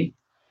for me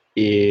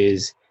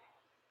is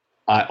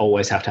I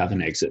always have to have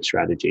an exit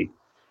strategy.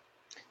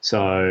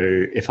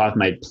 So if I've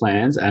made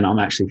plans and I'm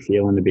actually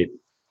feeling a bit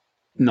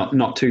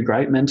not too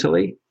great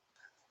mentally,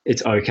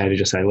 it's okay to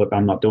just say, look,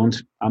 I'm not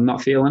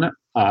feeling it.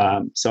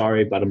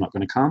 Sorry, but I'm not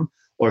going to come.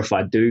 Or if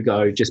I do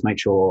go, just make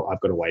sure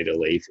I've got a way to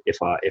leave if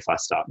I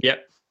start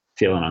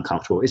feeling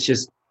uncomfortable. It's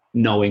just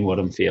knowing what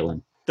I'm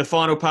feeling. The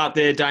final part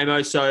there,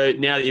 Damo. So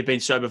now that you've been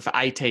sober for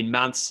 18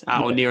 months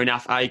or near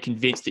enough, are you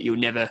convinced that you'll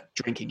never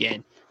drink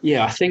again?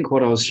 Yeah, I think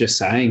what I was just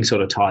saying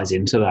sort of ties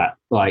into that.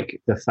 Like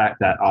the fact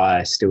that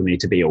I still need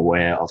to be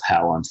aware of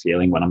how I'm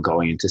feeling when I'm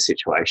going into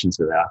situations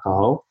with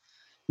alcohol.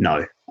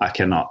 no, I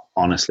cannot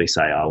honestly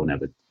say I will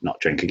never not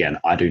drink again.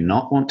 I do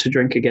not want to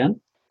drink again.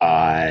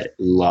 I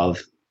love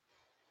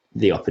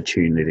the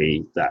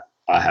opportunity that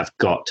I have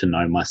got to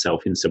know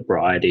myself in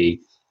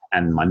sobriety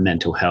and my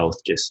mental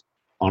health just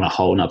on a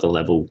whole nother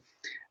level,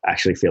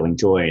 actually feeling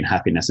joy and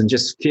happiness and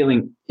just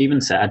feeling even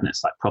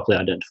sadness, like properly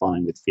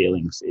identifying with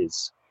feelings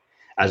is,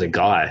 as a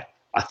guy,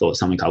 I thought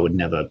something I would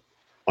never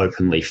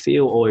openly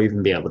feel or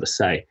even be able to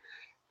say.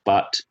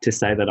 But to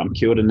say that I'm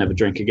cured and never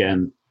drink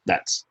again,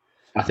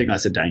 I think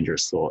that's a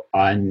dangerous thought.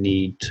 I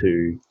need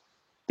to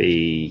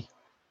be,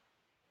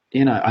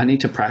 I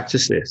need to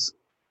practice this.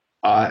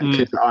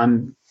 Because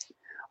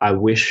I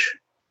wish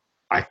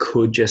I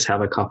could just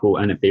have a couple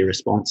and it be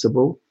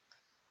responsible,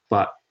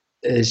 but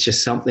it's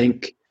just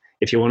something,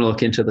 if you want to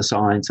look into the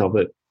science of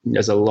it,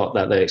 there's a lot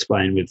that they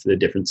explain with the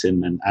difference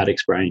in an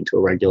addict's brain to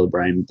a regular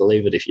brain.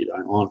 Believe it if you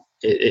don't want.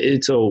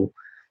 It's all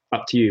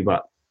up to you,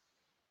 but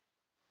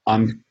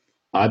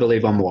I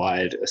believe I'm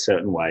wired a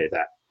certain way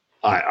that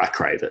I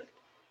crave it.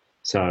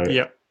 So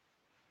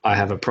I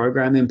have a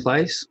program in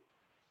place,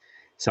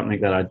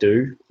 something that I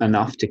do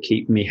enough to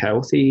keep me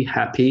healthy,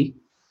 happy,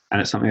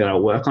 and it's something that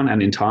I'll work on.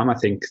 And in time, I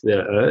think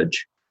the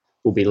urge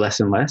will be less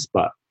and less,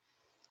 but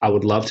I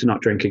would love to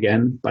not drink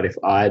again. But if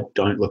I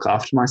don't look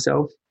after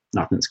myself,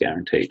 nothing's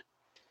guaranteed.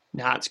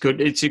 No, it's good.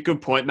 It's a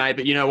good point, mate.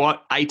 But you know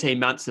what? 18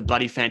 months, a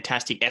bloody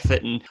fantastic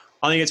effort. And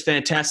I think it's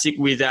fantastic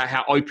with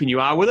how open you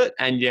are with it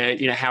and,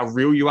 how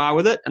real you are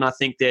with it. And I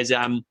think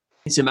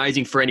it's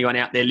amazing for anyone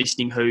out there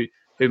listening who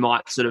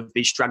might sort of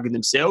be struggling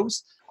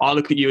themselves. I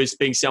look at you as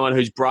being someone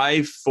who's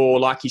brave for,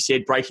 like you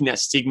said, breaking that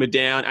stigma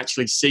down,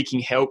 actually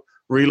seeking help,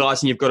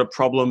 realising you've got a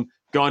problem,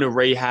 going to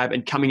rehab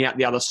and coming out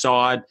the other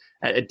side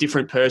a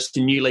different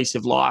person, new lease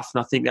of life.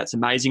 And I think that's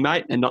amazing,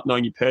 mate. And not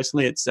knowing you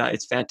personally,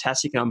 it's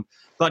fantastic. And I'm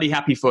bloody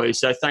happy for you.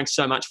 So thanks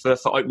so much for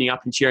opening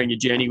up and sharing your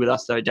journey with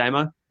us though,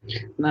 Damo.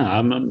 No,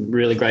 I'm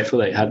really grateful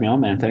that you had me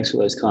on, man. Thanks for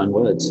those kind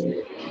words.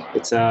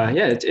 It's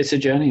it's a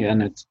journey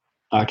and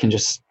I can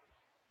just,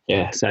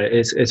 so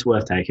it's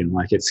worth taking.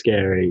 Like, it's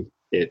scary.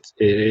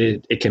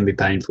 It can be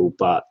painful,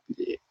 but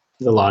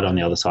the light on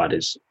the other side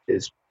is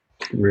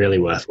really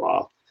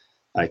worthwhile.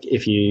 Like,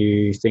 if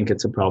you think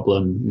it's a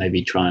problem,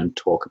 maybe try and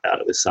talk about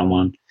it with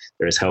someone.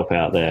 There is help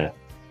out there,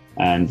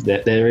 and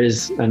there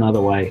is another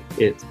way.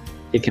 It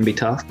can be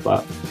tough,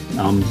 but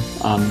I'm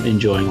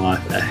enjoying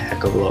life a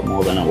heck of a lot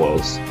more than I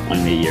was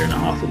only a year and a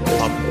half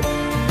ago.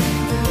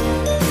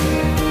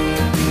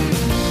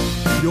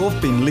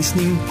 You've been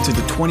listening to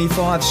the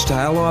 25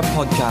 Stay Alive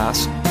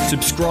podcast.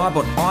 Subscribe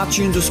on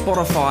iTunes or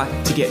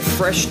Spotify to get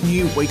fresh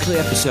new weekly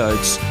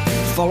episodes.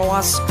 Follow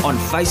us on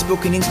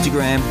Facebook and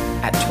Instagram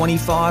at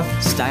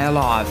 25 Stay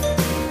Alive.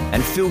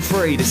 And feel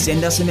free to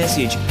send us a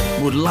message.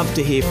 We'd love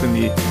to hear from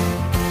you.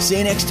 See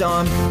you next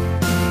time.